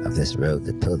feel of this road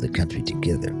that pulled the country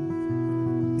together.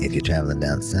 If you're traveling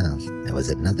down south, there was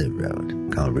another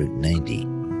road called Route 90,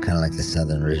 kind of like the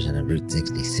southern version of Route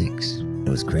 66. It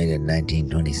was created in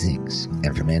 1926,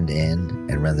 and from end to end,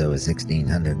 it runs over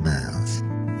 1,600 miles.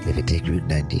 If you take Route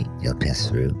 90, you'll pass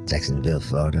through Jacksonville,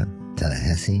 Florida,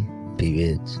 Tallahassee,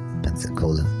 Pea Ridge,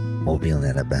 Pensacola, Mobile,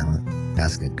 Alabama,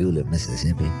 Pascagoula,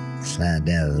 Mississippi, slide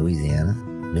down to Louisiana,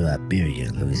 New Iberia,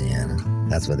 Louisiana.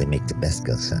 That's where they make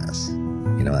Tabasco sauce.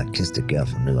 You know, I kissed a girl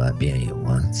from New Iberia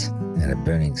once. Had a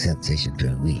burning sensation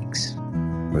for weeks.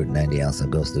 Route 90 also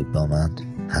goes through Beaumont,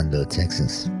 Hondo,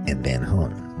 Texas, and Van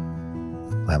Horn.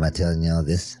 Why am I telling you all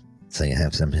this? So you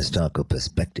have some historical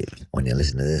perspective when you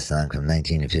listen to this song from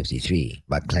 1953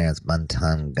 by Clarence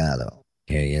Montangalo.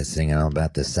 Here he is singing all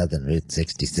about the southern Route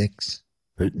 66,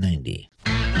 Route 90.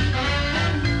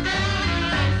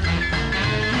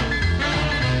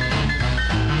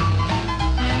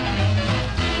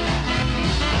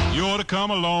 You ought to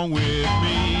come along with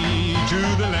me to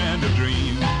the land of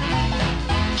dreams.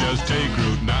 Just take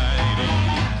Route 90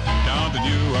 down to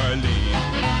New Orleans.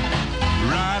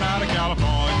 Right out of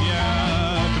California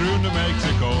through New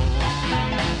Mexico.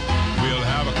 We'll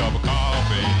have a cup of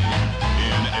coffee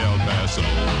in El Paso.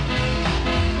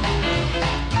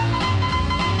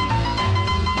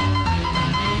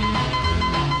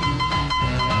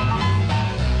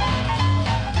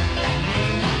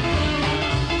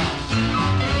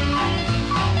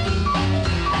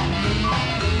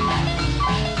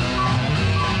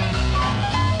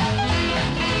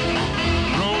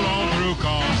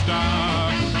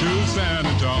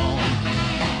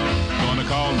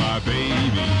 call my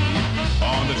baby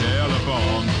on the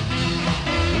telephone.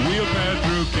 We'll pass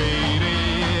through Katy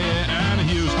and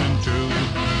Houston too,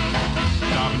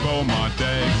 stopping Beaumont,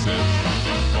 Texas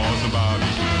for some barbecue.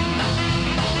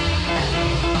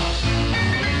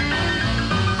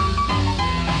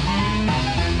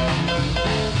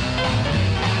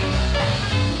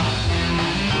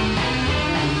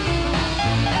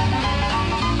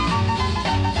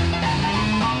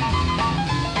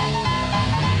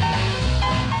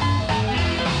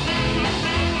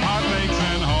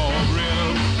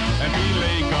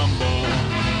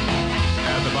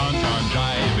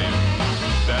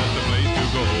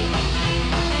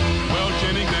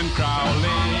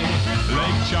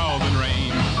 Charles and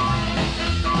Rain.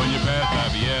 When you pass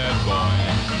Lafayette, boy,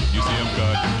 you see them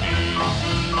cutting cane.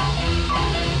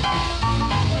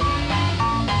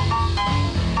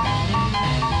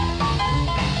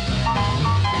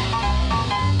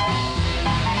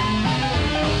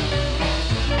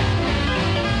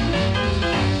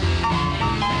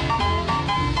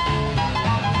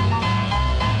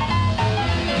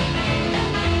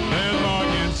 There's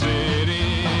Market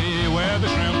City, where the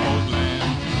shrimp boats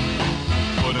land.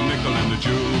 Put a nickel in the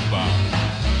jukebox,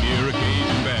 hear a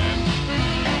Cajun band.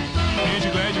 Ain't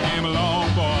you glad you came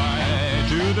along, boy,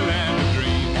 to the land of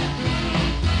dreams?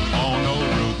 On old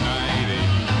Route 90,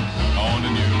 on to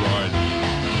New Orleans.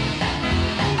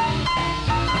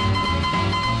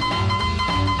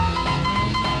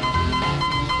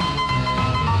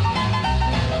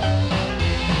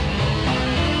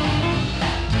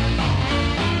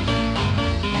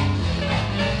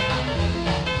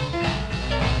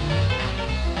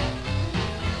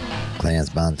 Clarence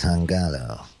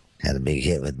Bontangalo had a big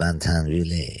hit with Bonton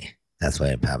Roulette. That's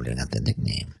why he probably got the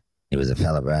nickname. He was a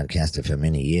fellow broadcaster for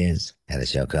many years, had a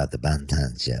show called The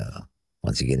Bonton Show.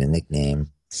 Once you get a nickname,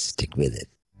 stick with it.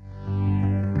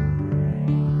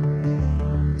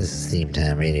 This is Theme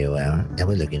Time Radio Hour, and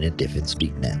we're looking at different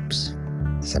street maps.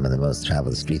 Some of the most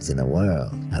traveled streets in the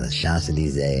world are the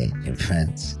Champs-Élysées in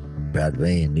France,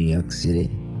 Broadway in New York City,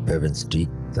 Bourbon Street,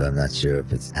 though I'm not sure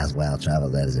if it's as well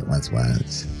traveled as it once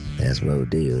was. There's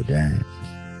Rodeo Drive,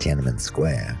 Tiananmen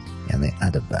Square, and the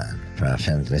Autobahn for our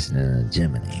friends listening in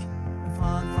Germany.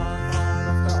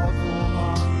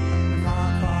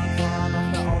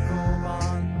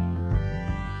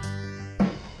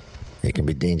 It can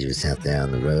be dangerous out there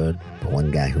on the road, but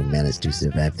one guy who managed to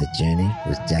survive the journey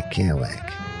was Jack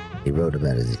Kerouac. He wrote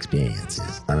about his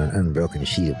experiences on an unbroken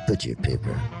sheet of butcher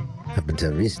paper. Up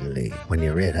until recently, when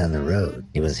you read on the road,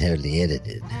 it was hardly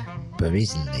edited. But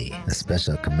recently, a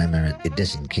special commemorative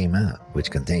edition came out, which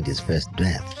contained his first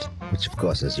draft, which of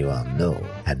course, as you all know,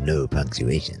 had no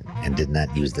punctuation and did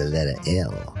not use the letter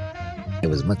L. It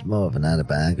was much more of an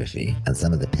autobiography, and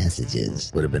some of the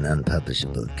passages would have been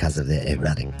unpublishable because of their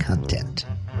erotic content.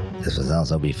 This was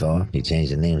also before he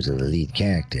changed the names of the lead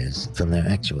characters from their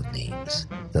actual names,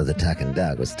 though the talking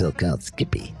dog was still called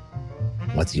Skippy.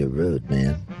 What's your road,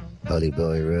 man? Holy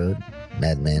Boy Road,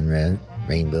 Madman Road,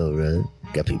 Rainbow Road,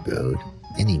 Guppy Road,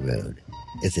 any road.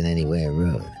 It's an anywhere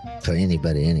road, for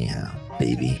anybody anyhow,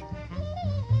 baby.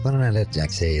 Why don't I let Jack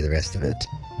say the rest of it?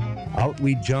 Out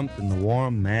we jumped in the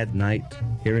warm, mad night,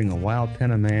 hearing a wild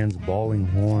tenor man's bawling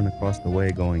horn across the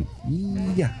way going,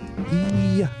 ee-yah,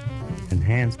 ee-yah, and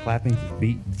hands clapping to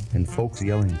beat, and folks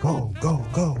yelling, go, go,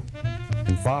 go.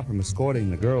 And far from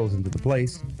escorting the girls into the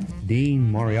place,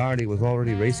 Dean Moriarty was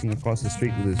already racing across the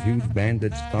street with his huge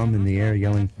bandaged thumb in the air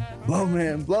yelling, blow,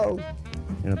 man, blow!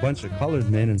 And a bunch of colored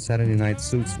men in Saturday night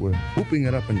suits were whooping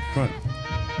it up in front.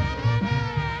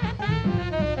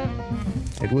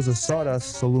 It was a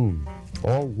sawdust saloon,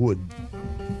 all wood,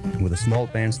 with a small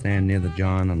bandstand near the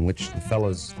john on which the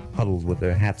fellas huddled with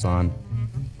their hats on,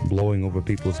 blowing over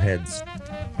people's heads.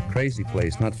 A crazy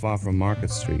place not far from Market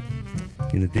Street,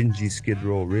 in the dingy Skid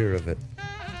Row rear of it.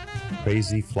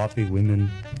 Crazy, floppy women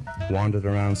wandered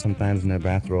around sometimes in their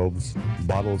bathrobes,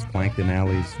 bottles clanked in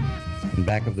alleys. In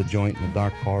back of the joint in the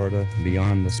dark corridor,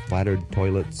 beyond the splattered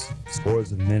toilets,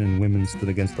 scores of men and women stood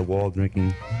against the wall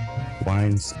drinking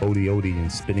wine spodioti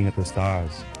and spitting at the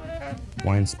stars.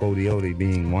 Wine spodioti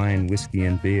being wine, whiskey,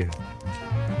 and beer.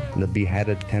 And the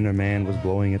behatted tenor man was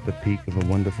blowing at the peak of a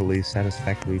wonderfully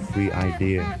satisfactory free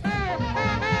idea.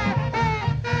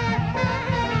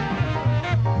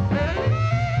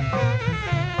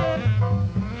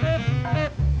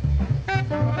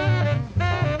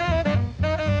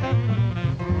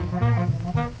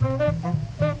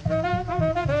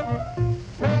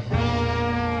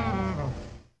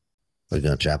 We're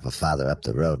going to travel farther up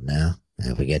the road now.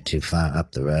 And if we get too far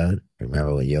up the road,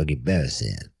 remember what Yogi Berra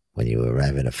said. When you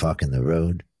arrive at a fork in the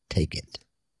road, take it.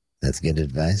 That's good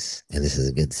advice, and this is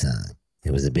a good song.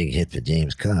 It was a big hit for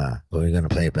James Carr, but we're going to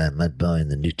play it by Mudboy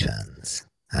and the Neutrons.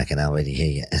 I can already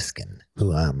hear you asking,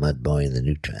 who are Mudboy and the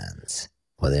Neutrons?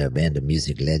 Well, they're a band of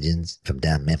music legends from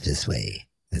down Memphis way.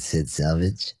 That's Sid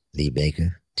Salvage, Lee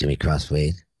Baker, Jimmy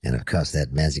Crosswade, and of course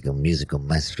that magical musical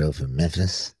maestro from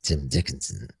Memphis, Jim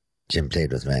Dickinson. Jim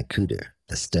played with Van Cooter,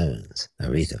 the Stones,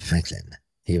 Aretha Franklin.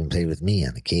 He even played with me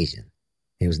on occasion.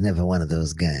 He was never one of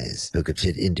those guys who could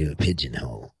fit into a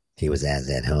pigeonhole. He was as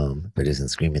at home producing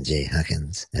Screamin' Jay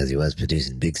Hawkins as he was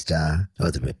producing Big Star or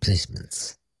The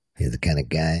Replacements. He was the kind of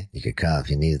guy you could call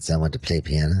if you needed someone to play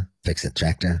piano, fix a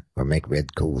tractor, or make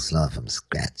red coleslaw from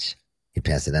scratch. He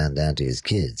passed it on down to his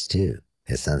kids, too.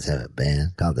 His sons have a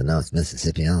band called the North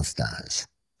Mississippi All-Stars.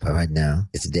 But right now,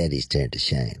 it's Daddy's turn to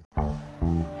shine.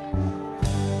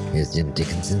 Here's Jim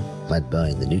Dickinson,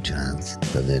 Mudboy and the Neutrons,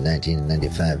 from their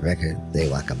 1995 record, They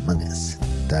Walk Among Us,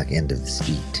 Dark End of the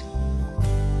Street.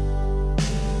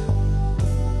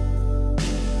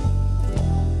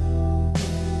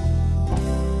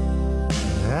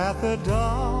 At the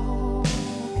dark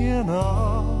end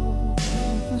of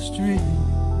the street,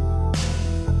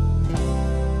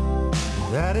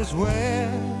 that is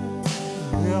where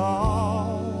we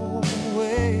always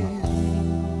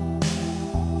meet,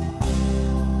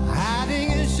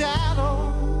 hiding in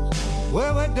shadows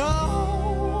where we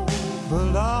don't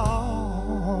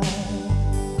belong,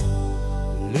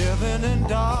 living in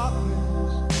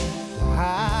darkness to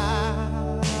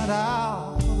hide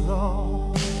our wrong.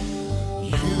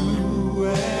 You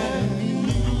and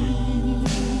me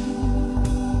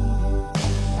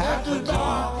at the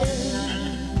dark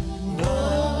end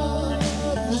of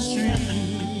the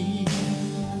street.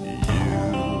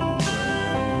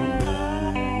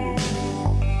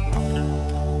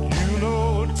 You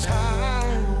know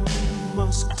time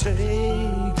must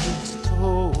take its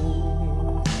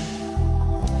toll.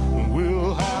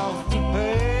 We'll have to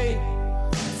pay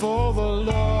for the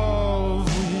love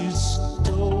we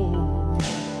stole.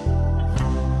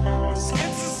 It's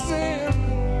a sin,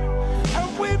 and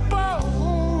we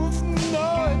both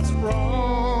know it's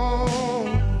wrong.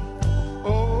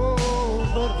 Oh,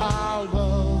 but our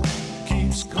love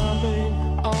keeps coming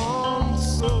on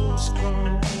so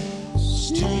strong.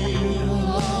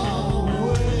 Steal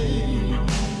away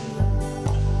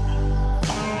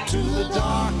to the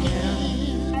dark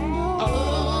end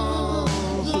of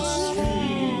the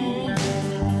street.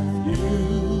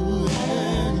 You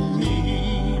and me,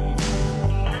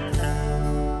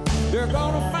 they're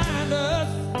gonna find us.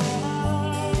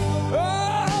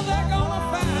 Oh, they're gonna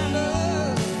find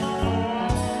us.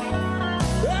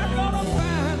 They're gonna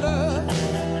find us.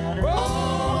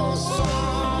 Oh,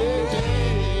 someday.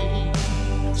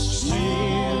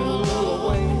 Steal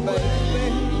away,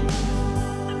 baby,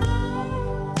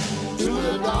 to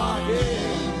the dark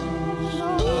end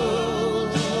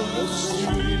of the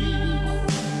street.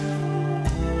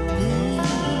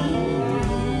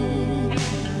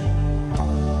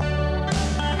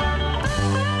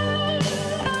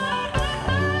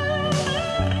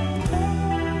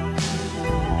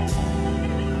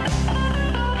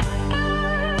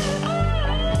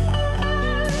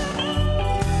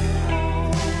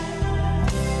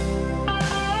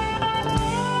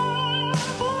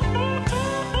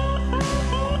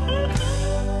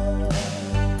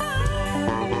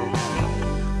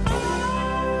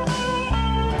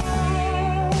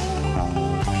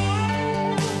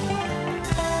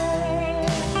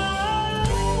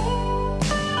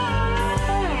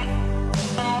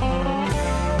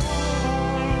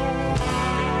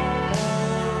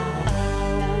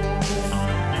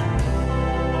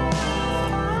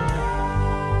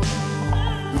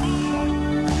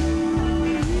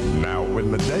 Now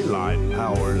when the daylight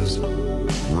hours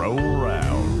roll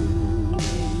round,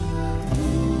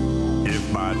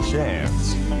 if by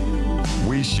chance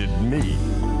we should meet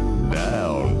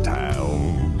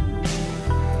downtown,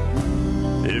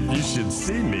 if you should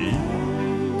see me,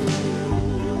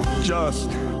 just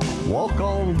walk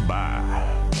on by.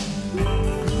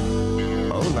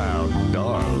 Oh now,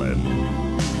 darling,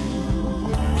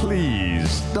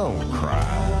 please don't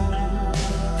cry.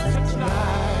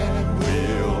 Tonight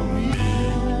we'll meet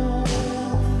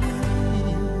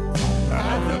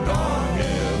at the dark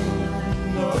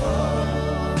end of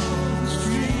the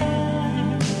street.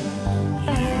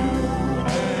 You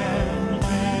and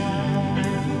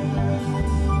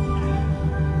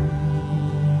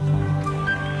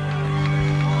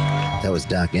That was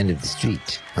Dark End of the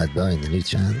Street, Mudboy and the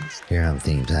Neutrons, here on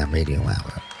Theme Time Radio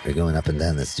Hour. We're going up and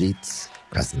down the streets,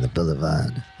 crossing the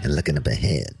boulevard, and looking up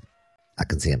ahead. I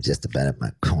can see I'm just about at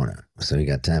my corner, so we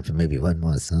got time for maybe one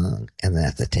more song, and then I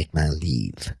have to take my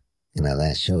leave. In our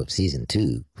last show of season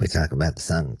 2, we talked about the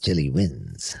song Chilly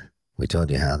Winds. We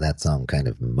told you how that song kind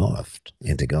of morphed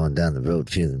into Going Down the Road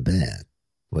Feeling Bad.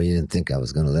 Well, you didn't think I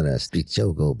was going to let our street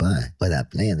show go by without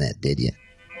playing that, did you?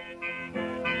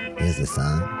 Here's a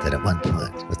song that at one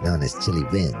point was known as Chilly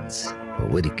Winds, but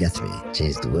Woody Guthrie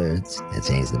changed the words and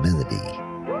changed the melody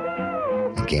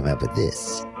and came up with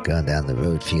this, Going Down the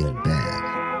Road Feeling Bad.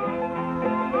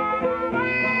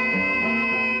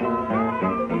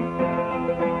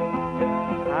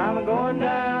 I'm going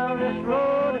down this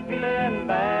road feeling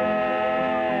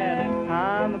bad.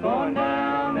 I'm going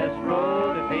down this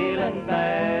road feeling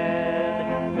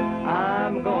bad.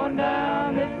 I'm going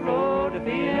down this road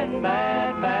feeling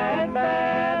bad, bad,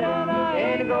 bad.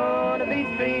 Ain't gonna be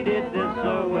treated this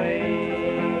way.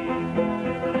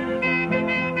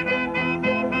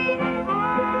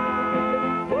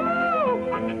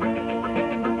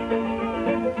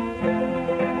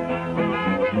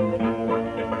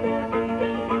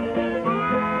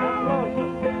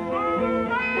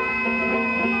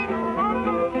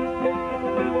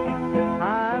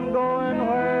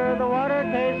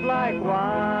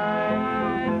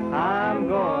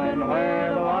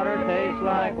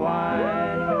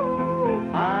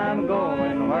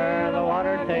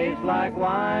 Like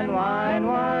wine, wine,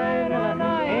 wine, and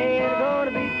I ain't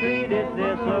gonna be treated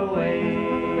this way.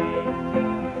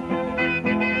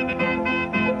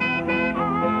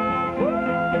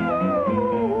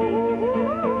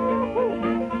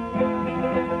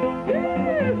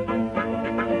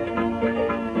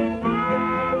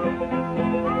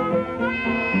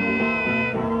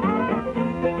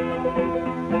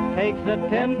 Takes a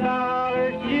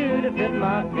 $10 shoe to fit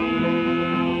my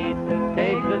feet.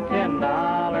 Takes a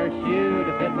 $10 shoe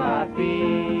to fit my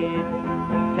feet.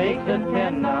 Takes a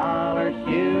 $10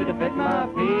 shoe to fit my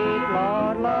feet.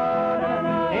 Lord, Lord,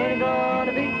 I ain't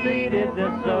gonna be treated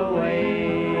this way.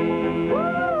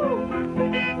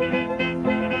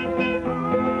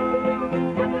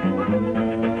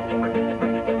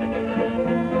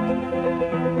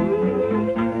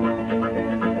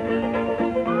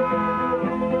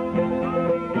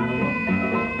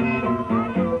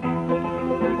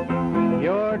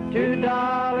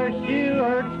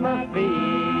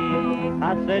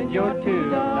 I said your $2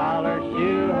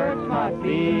 shoe hurts my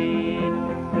feet.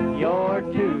 Your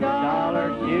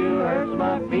 $2 shoe hurts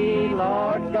my feet,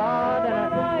 Lord God,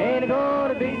 and I ain't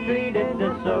gonna be treated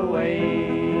this way.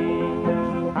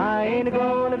 I ain't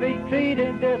gonna be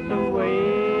treated this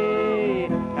way.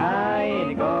 I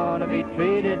ain't gonna be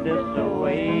treated this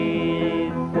way.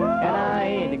 And I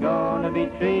ain't gonna be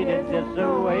treated this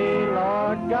way,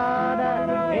 Lord God,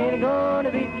 I ain't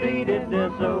gonna be treated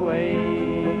this way.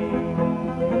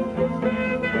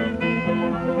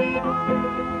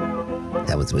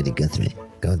 That was Woody Guthrie,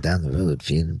 Going Down the Road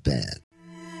Feeling Bad.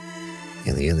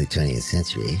 In the early 20th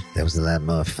century, there was a lot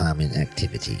more farming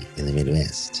activity in the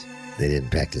Midwest. They didn't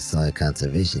practice soil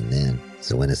conservation then,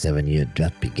 so when a 7-year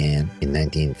drought began in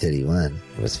 1931,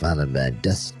 it was followed by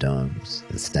dust storms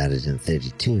that started in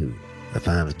 32. The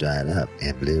farms dried up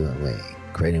and blew away,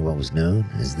 creating what was known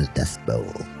as the Dust Bowl.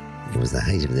 It was the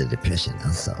height of the Depression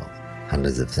also.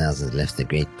 Hundreds of thousands left the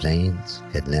Great Plains,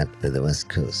 heading out to the West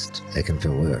Coast, looking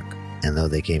for work. And though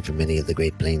they came from many of the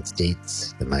Great Plains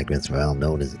states, the migrants were all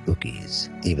known as Okies,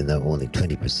 even though only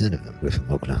 20% of them were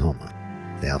from Oklahoma.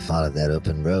 They all followed that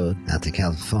open road out to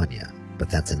California, but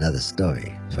that's another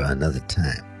story for another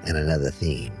time and another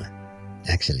theme.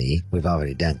 Actually, we've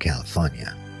already done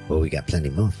California, but we got plenty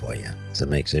more for you, so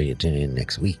make sure you tune in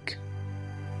next week.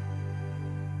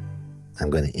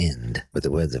 I'm going to end with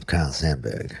the words of Carl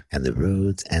Sandburg and the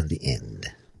roads and the end.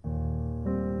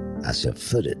 I shall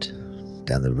foot it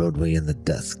down the roadway in the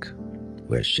dusk,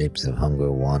 where shapes of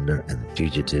hunger wander and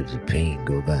fugitives of pain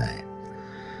go by.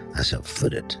 I shall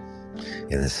foot it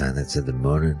in the silence of the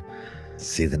morning,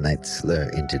 see the night slur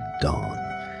into dawn,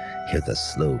 hear the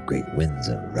slow great winds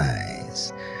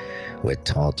arise, where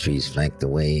tall trees flank the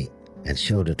way and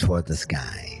shoulder toward the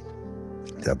sky.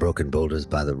 The broken boulders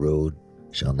by the road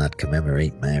shall not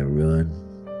commemorate my ruin.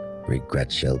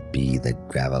 Regret shall be the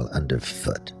gravel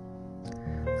underfoot.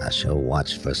 I shall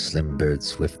watch for slim birds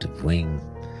swift of wing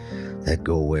that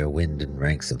go where wind and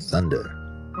ranks of thunder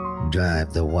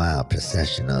drive the wild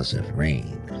processionals of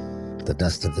rain. The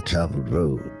dust of the traveled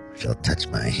road shall touch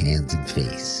my hands and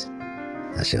face.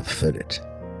 I shall foot it.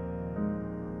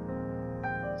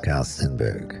 Carl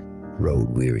Sandburg,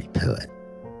 road-weary poet.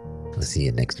 We'll see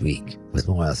you next week with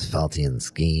more asphaltian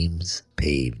schemes,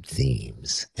 paved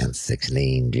themes, and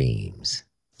 6-lane dreams.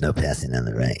 No passing on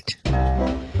the right.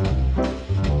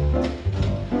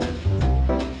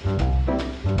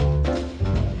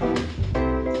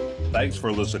 Thanks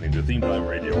for listening to Theme Time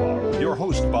Radio Hour. Your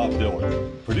host, Bob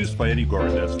Dylan. Produced by Eddie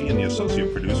Gorodetsky, and the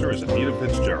associate producer is Anita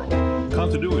Fitzgerald.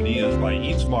 Continuity is by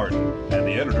Eats Martin, and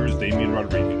the editor is Damian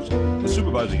Rodriguez. The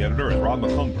supervising editor is Rob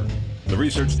McCumber. The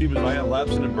research team is Diane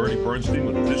Lapson and Bernie Bernstein,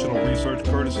 with additional research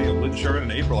courtesy of Lynn Sheridan,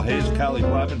 April Hayes, Callie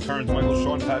Blattman, Terrence Michael,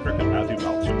 Sean Patrick, and Matthew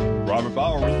Meltzer. Robert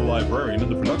Bauer was the librarian,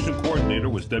 and the production coordinator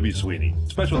was Debbie Sweeney.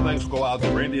 Special thanks go out to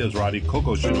Randy Azrati,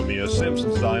 Coco Shinomiya,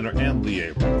 Samson Steiner, and Lee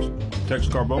Abrams. Tex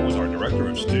Carbone was our director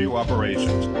of studio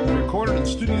operations. Recorded in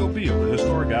Studio B of the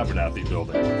historic Abernathy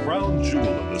building, the crown jewel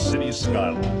of the city's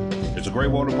skyline. It's a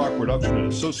Greywater Park production in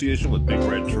association with Big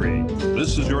Red Tree.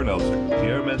 This is your announcer,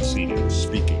 Pierre Mancini,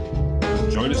 speaking.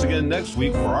 Join us again next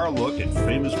week for our look at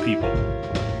famous people.